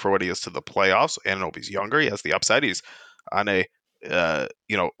better for what he is to the playoffs. Anunoby's younger. He has the upside. He's on a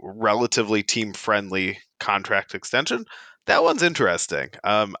relatively team-friendly contract extension. That one's interesting.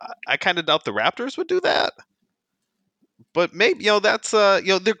 I kind of doubt the Raptors would do that. But maybe that's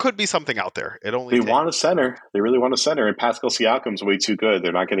there could be something out there. They want a center. They really want a center, and Pascal Siakam's way too good.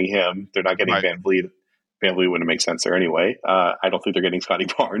 They're not getting him. They're not getting Van Vliet. Van Vliet wouldn't make sense there anyway. I don't think they're getting Scotty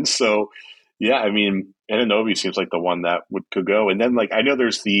Barnes. So yeah, I mean, Anunoby seems like the one that could go. And then like I know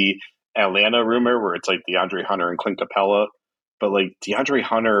there's the Atlanta rumor where it's like DeAndre Hunter and Clint Capella, but like DeAndre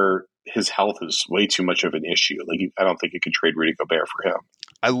Hunter, his health is way too much of an issue. Like I don't think you could trade Rudy Gobert for him.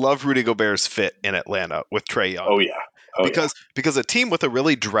 I love Rudy Gobert's fit in Atlanta with Trae Young. Oh yeah. Because a team with a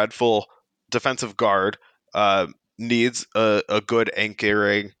really dreadful defensive guard needs a good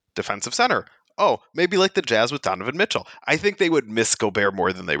anchoring defensive center. Oh, maybe like the Jazz with Donovan Mitchell. I think they would miss Gobert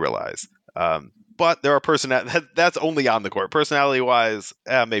more than they realize. But there are that's only on the court. Personality-wise,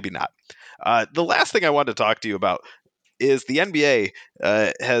 maybe not. The last thing I wanted to talk to you about is the NBA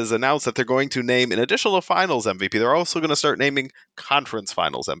has announced that they're going to name, in addition to Finals MVP, they're also going to start naming Conference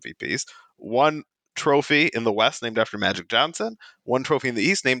Finals MVPs. One trophy in the West named after Magic Johnson, one trophy in the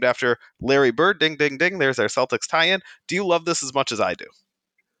East named after Larry Bird. Ding, ding, ding. There's our Celtics tie-in. Do you love this as much as I do?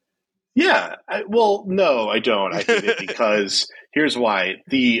 Yeah. No, I don't. I hate it because here's why.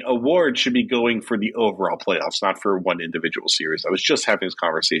 The award should be going for the overall playoffs, not for one individual series. I was just having this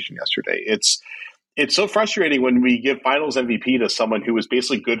conversation yesterday. it's so frustrating when we give Finals MVP to someone who was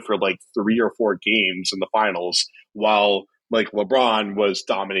basically good for like 3 or 4 games in the finals, while like LeBron was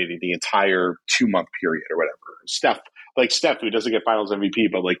dominating the entire 2 month period or whatever. Steph, who doesn't get Finals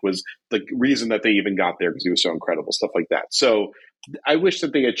MVP, but like was the reason that they even got there because he was so incredible, stuff like that. So I wish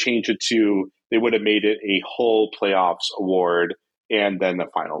that they had changed it to they would have made it a whole playoffs award and then the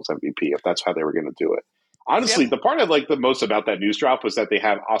Finals MVP if that's how they were going to do it. Honestly, the part I liked the most about that news drop was that they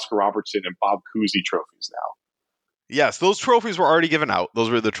have Oscar Robertson and Bob Cousy trophies now. Yes, those trophies were already given out. Those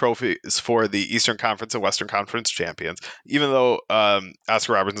were the trophies for the Eastern Conference and Western Conference champions. Even though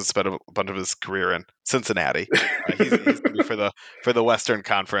Oscar Robertson spent a bunch of his career in Cincinnati, he's going to be for the Western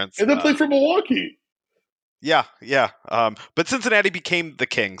Conference. And then play for Milwaukee. Yeah. But Cincinnati became the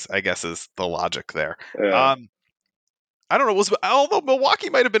Kings, I guess, is the logic there. Yeah. I don't know. Although Milwaukee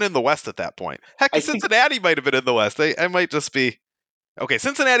might have been in the West at that point. Heck, Cincinnati might have been in the West. I might just be. Okay,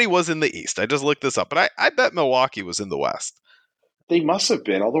 Cincinnati was in the East. I just looked this up, but I bet Milwaukee was in the West. They must have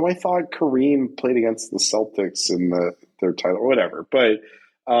been, although I thought Kareem played against the Celtics in their title or whatever. But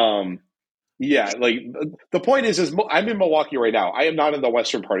yeah, like the point is I'm in Milwaukee right now. I am not in the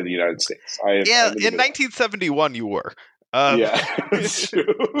western part of the United States. In 1971 you were. Yeah, that's true.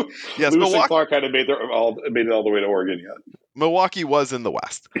 Yes, Lewis and Clark hadn't made it all the way to Oregon yet. Milwaukee was in the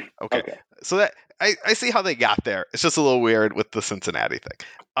West. Okay. So that I see how they got there. It's just a little weird with the Cincinnati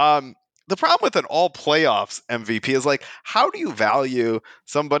thing. The problem with an all playoffs MVP is like, how do you value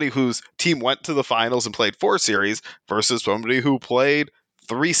somebody whose team went to the finals and played 4 series versus somebody who played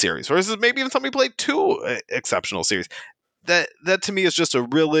 3 series versus maybe even somebody played 2 exceptional series? That to me is just a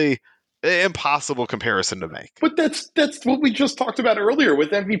really impossible comparison to make. But that's what we just talked about earlier with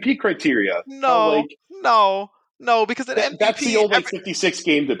MVP criteria. No, because that's the old 56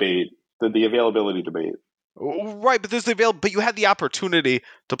 game debate, the availability debate. Right, but but you had the opportunity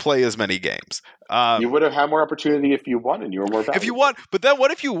to play as many games. You would have had more opportunity if you won and you were more valuable. If you won, but then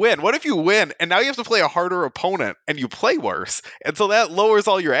what if you win? What if you win and now you have to play a harder opponent and you play worse? And so that lowers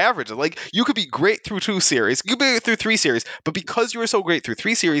all your averages. Like you could be great through 2 series, you could be through 3 series, but because you were so great through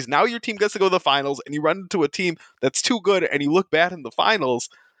 3 series, now your team gets to go to the finals and you run into a team that's too good and you look bad in the finals.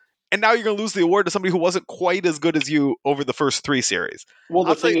 And now you're going to lose the award to somebody who wasn't quite as good as you over the first 3 series. Well,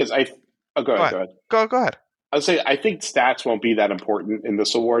 the thing is, go ahead. Go ahead. I would say I think stats won't be that important in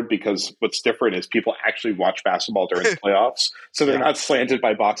this award because what's different is people actually watch basketball during the playoffs, so they're not slanted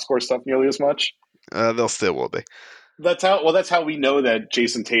by box score stuff nearly as much. They'll still will be. That's how we know that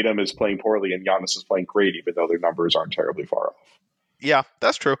Jason Tatum is playing poorly and Giannis is playing great, even though their numbers aren't terribly far off. Yeah,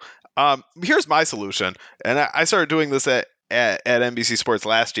 that's true. Here's my solution, and I started doing this at NBC Sports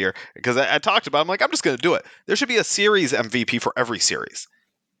last year because I talked about. I'm like, I'm just going to do it. There should be a series MVP for every series.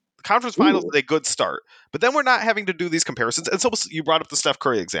 Conference finals is a good start, but then we're not having to do these comparisons. And so you brought up the Steph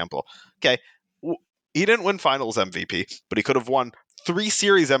Curry example. Okay, he didn't win finals MVP, but he could have won 3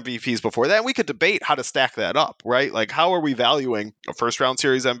 series MVPs before that. And we could debate how to stack that up, right? Like, how are we valuing a first round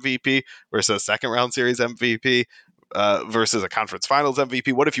series MVP versus a second round series MVP versus a conference finals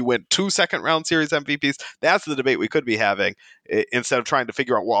MVP? What if you win 2 second round series MVPs? That's the debate we could be having instead of trying to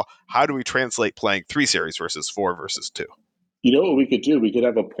figure out, well, how do we translate playing 3 series versus 4 versus 2? You know what we could do? We could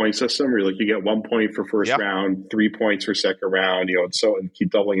have a point system where like you get 1 point for first round, 3 points for second round, and keep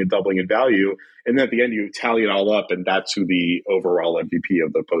doubling in value. And then at the end, you tally it all up, and that's who the overall MVP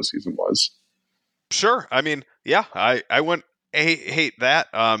of the postseason was. Sure. I mean, yeah, I wouldn't hate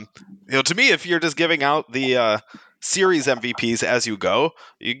that. To me, if you're just giving out the series MVPs as you go,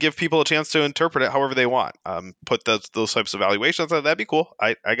 you give people a chance to interpret it however they want. Put those types of evaluations. That'd be cool.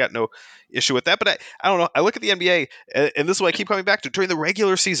 I got no issue with that. But I don't know. I look at the NBA, and this is what I keep coming back to. During the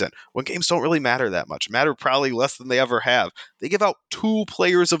regular season, when games don't really matter that much, matter probably less than they ever have, they give out 2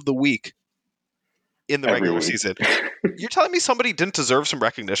 players of the week in the regular season. You're telling me somebody didn't deserve some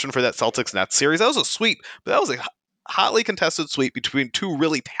recognition for that Celtics Nets series? That was a sweep, but that was a hotly contested sweep between 2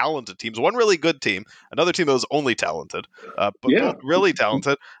 really talented teams. One really good team, another team that was only talented, but both really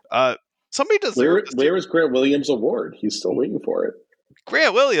talented. Somebody deserved. Where is Grant Williams' award? He's still waiting for it.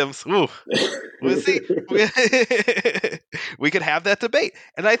 Grant Williams. Ooh. We could have that debate,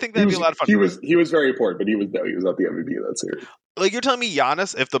 and I think that'd be a lot of fun. He was very important, but he was not the MVP of that series. Like, you're telling me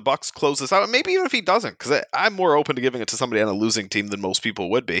Giannis, if the Bucks close this out, maybe even if he doesn't, because I'm more open to giving it to somebody on a losing team than most people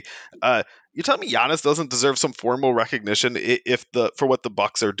would be. You're telling me Giannis doesn't deserve some formal recognition for what the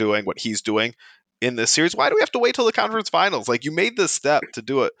Bucks are doing, what he's doing in this series? Why do we have to wait till the conference finals? Like, you made this step to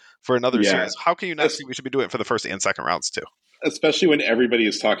do it for another series. How can you not see we should be doing it for the first and second rounds too? Especially when everybody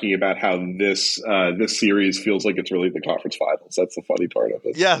is talking about how this series feels like it's really the conference finals. That's the funny part of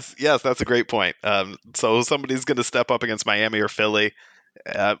it. Yes, that's a great point. So somebody's going to step up against Miami or Philly,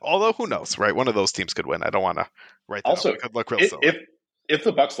 Although who knows, right? One of those teams could win. I don't want to write that up. Also, It could look real if silly. if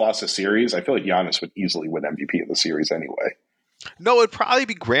the Bucks lost a series, I feel like Giannis would easily win MVP of the series anyway. No, it'd probably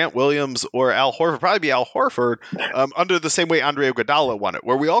be Grant Williams or Al Horford. Probably be Al Horford, under the same way Andre Iguodala won it,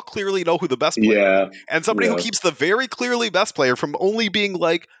 where we all clearly know who the best player Yeah, is, and somebody who yeah. keeps the very clearly best player from only being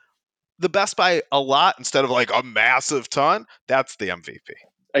like the best by a lot instead of like a massive ton. That's the MVP.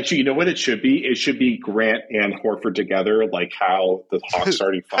 Actually, you know what it should be? It should be Grant and Horford together, like how the Hawks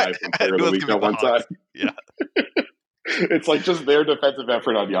starting five won Player of knew the it was Week gonna at be the one time. Hawks. Yeah. It's like just their defensive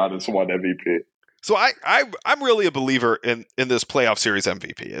effort on Giannis won MVP. So I'm really a believer in this playoff series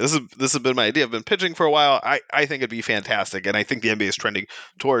MVP. This has been my idea. I've been pitching for a while. I think it'd be fantastic, and I think the NBA is trending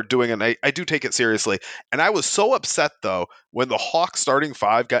toward doing it. And I do take it seriously. And I was so upset though when the Hawks starting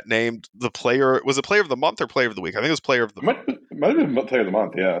five got named the player. Was it player of the month or player of the week? I think it was player of the month. Might have been Player of the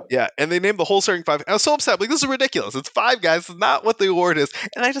Month. Yeah. Yeah, and they named the whole starting five. I was so upset. Like, this is ridiculous. It's five guys. It's not what the award is.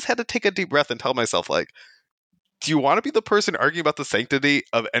 And I just had to take a deep breath and tell myself, like, do you want to be the person arguing about the sanctity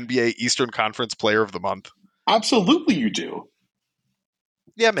of NBA Eastern Conference Player of the Month? Absolutely, you do.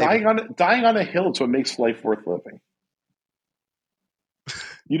 Yeah, maybe. Dying on a hill is what makes life worth living.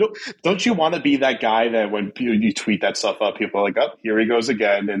 Don't you want to be that guy that when you tweet that stuff up, people are like, "Oh, here he goes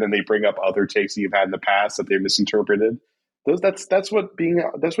again," and then they bring up other takes that you've had in the past that they misinterpreted. That's what being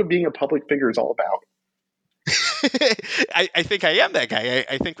a public figure is all about. I think I am that guy.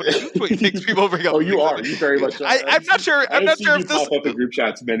 I think when you tweet things, people bring up. Oh, you are. You very much. I'm not sure. I'm not sure if this pop up in group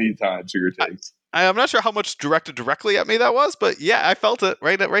chats many times for your takes. I'm not sure how much directed directly at me that was, but yeah, I felt it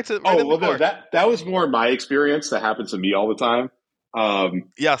right that was more my experience. That happens to me all the time.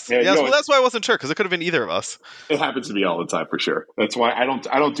 Yes. Well, that's why I wasn't sure, because it could have been either of us. It happens to me all the time for sure. That's why I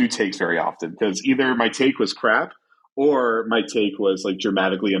don't do takes very often, because either my take was crap or my take was like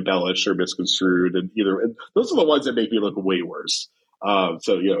dramatically embellished or misconstrued, and those are the ones that make me look way worse. So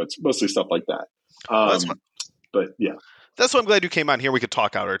it's mostly stuff like that. But yeah. That's why I'm glad you came on here. We could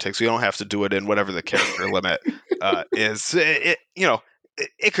talk out our takes. We don't have to do it in whatever the character limit is.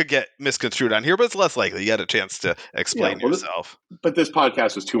 It could get misconstrued on here, but it's less likely. You had a chance to explain yourself. But this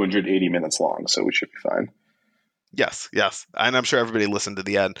podcast was 280 minutes long, so we should be fine. Yes. And I'm sure everybody listened to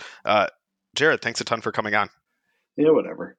the end. Jared, thanks a ton for coming on. Yeah, whatever.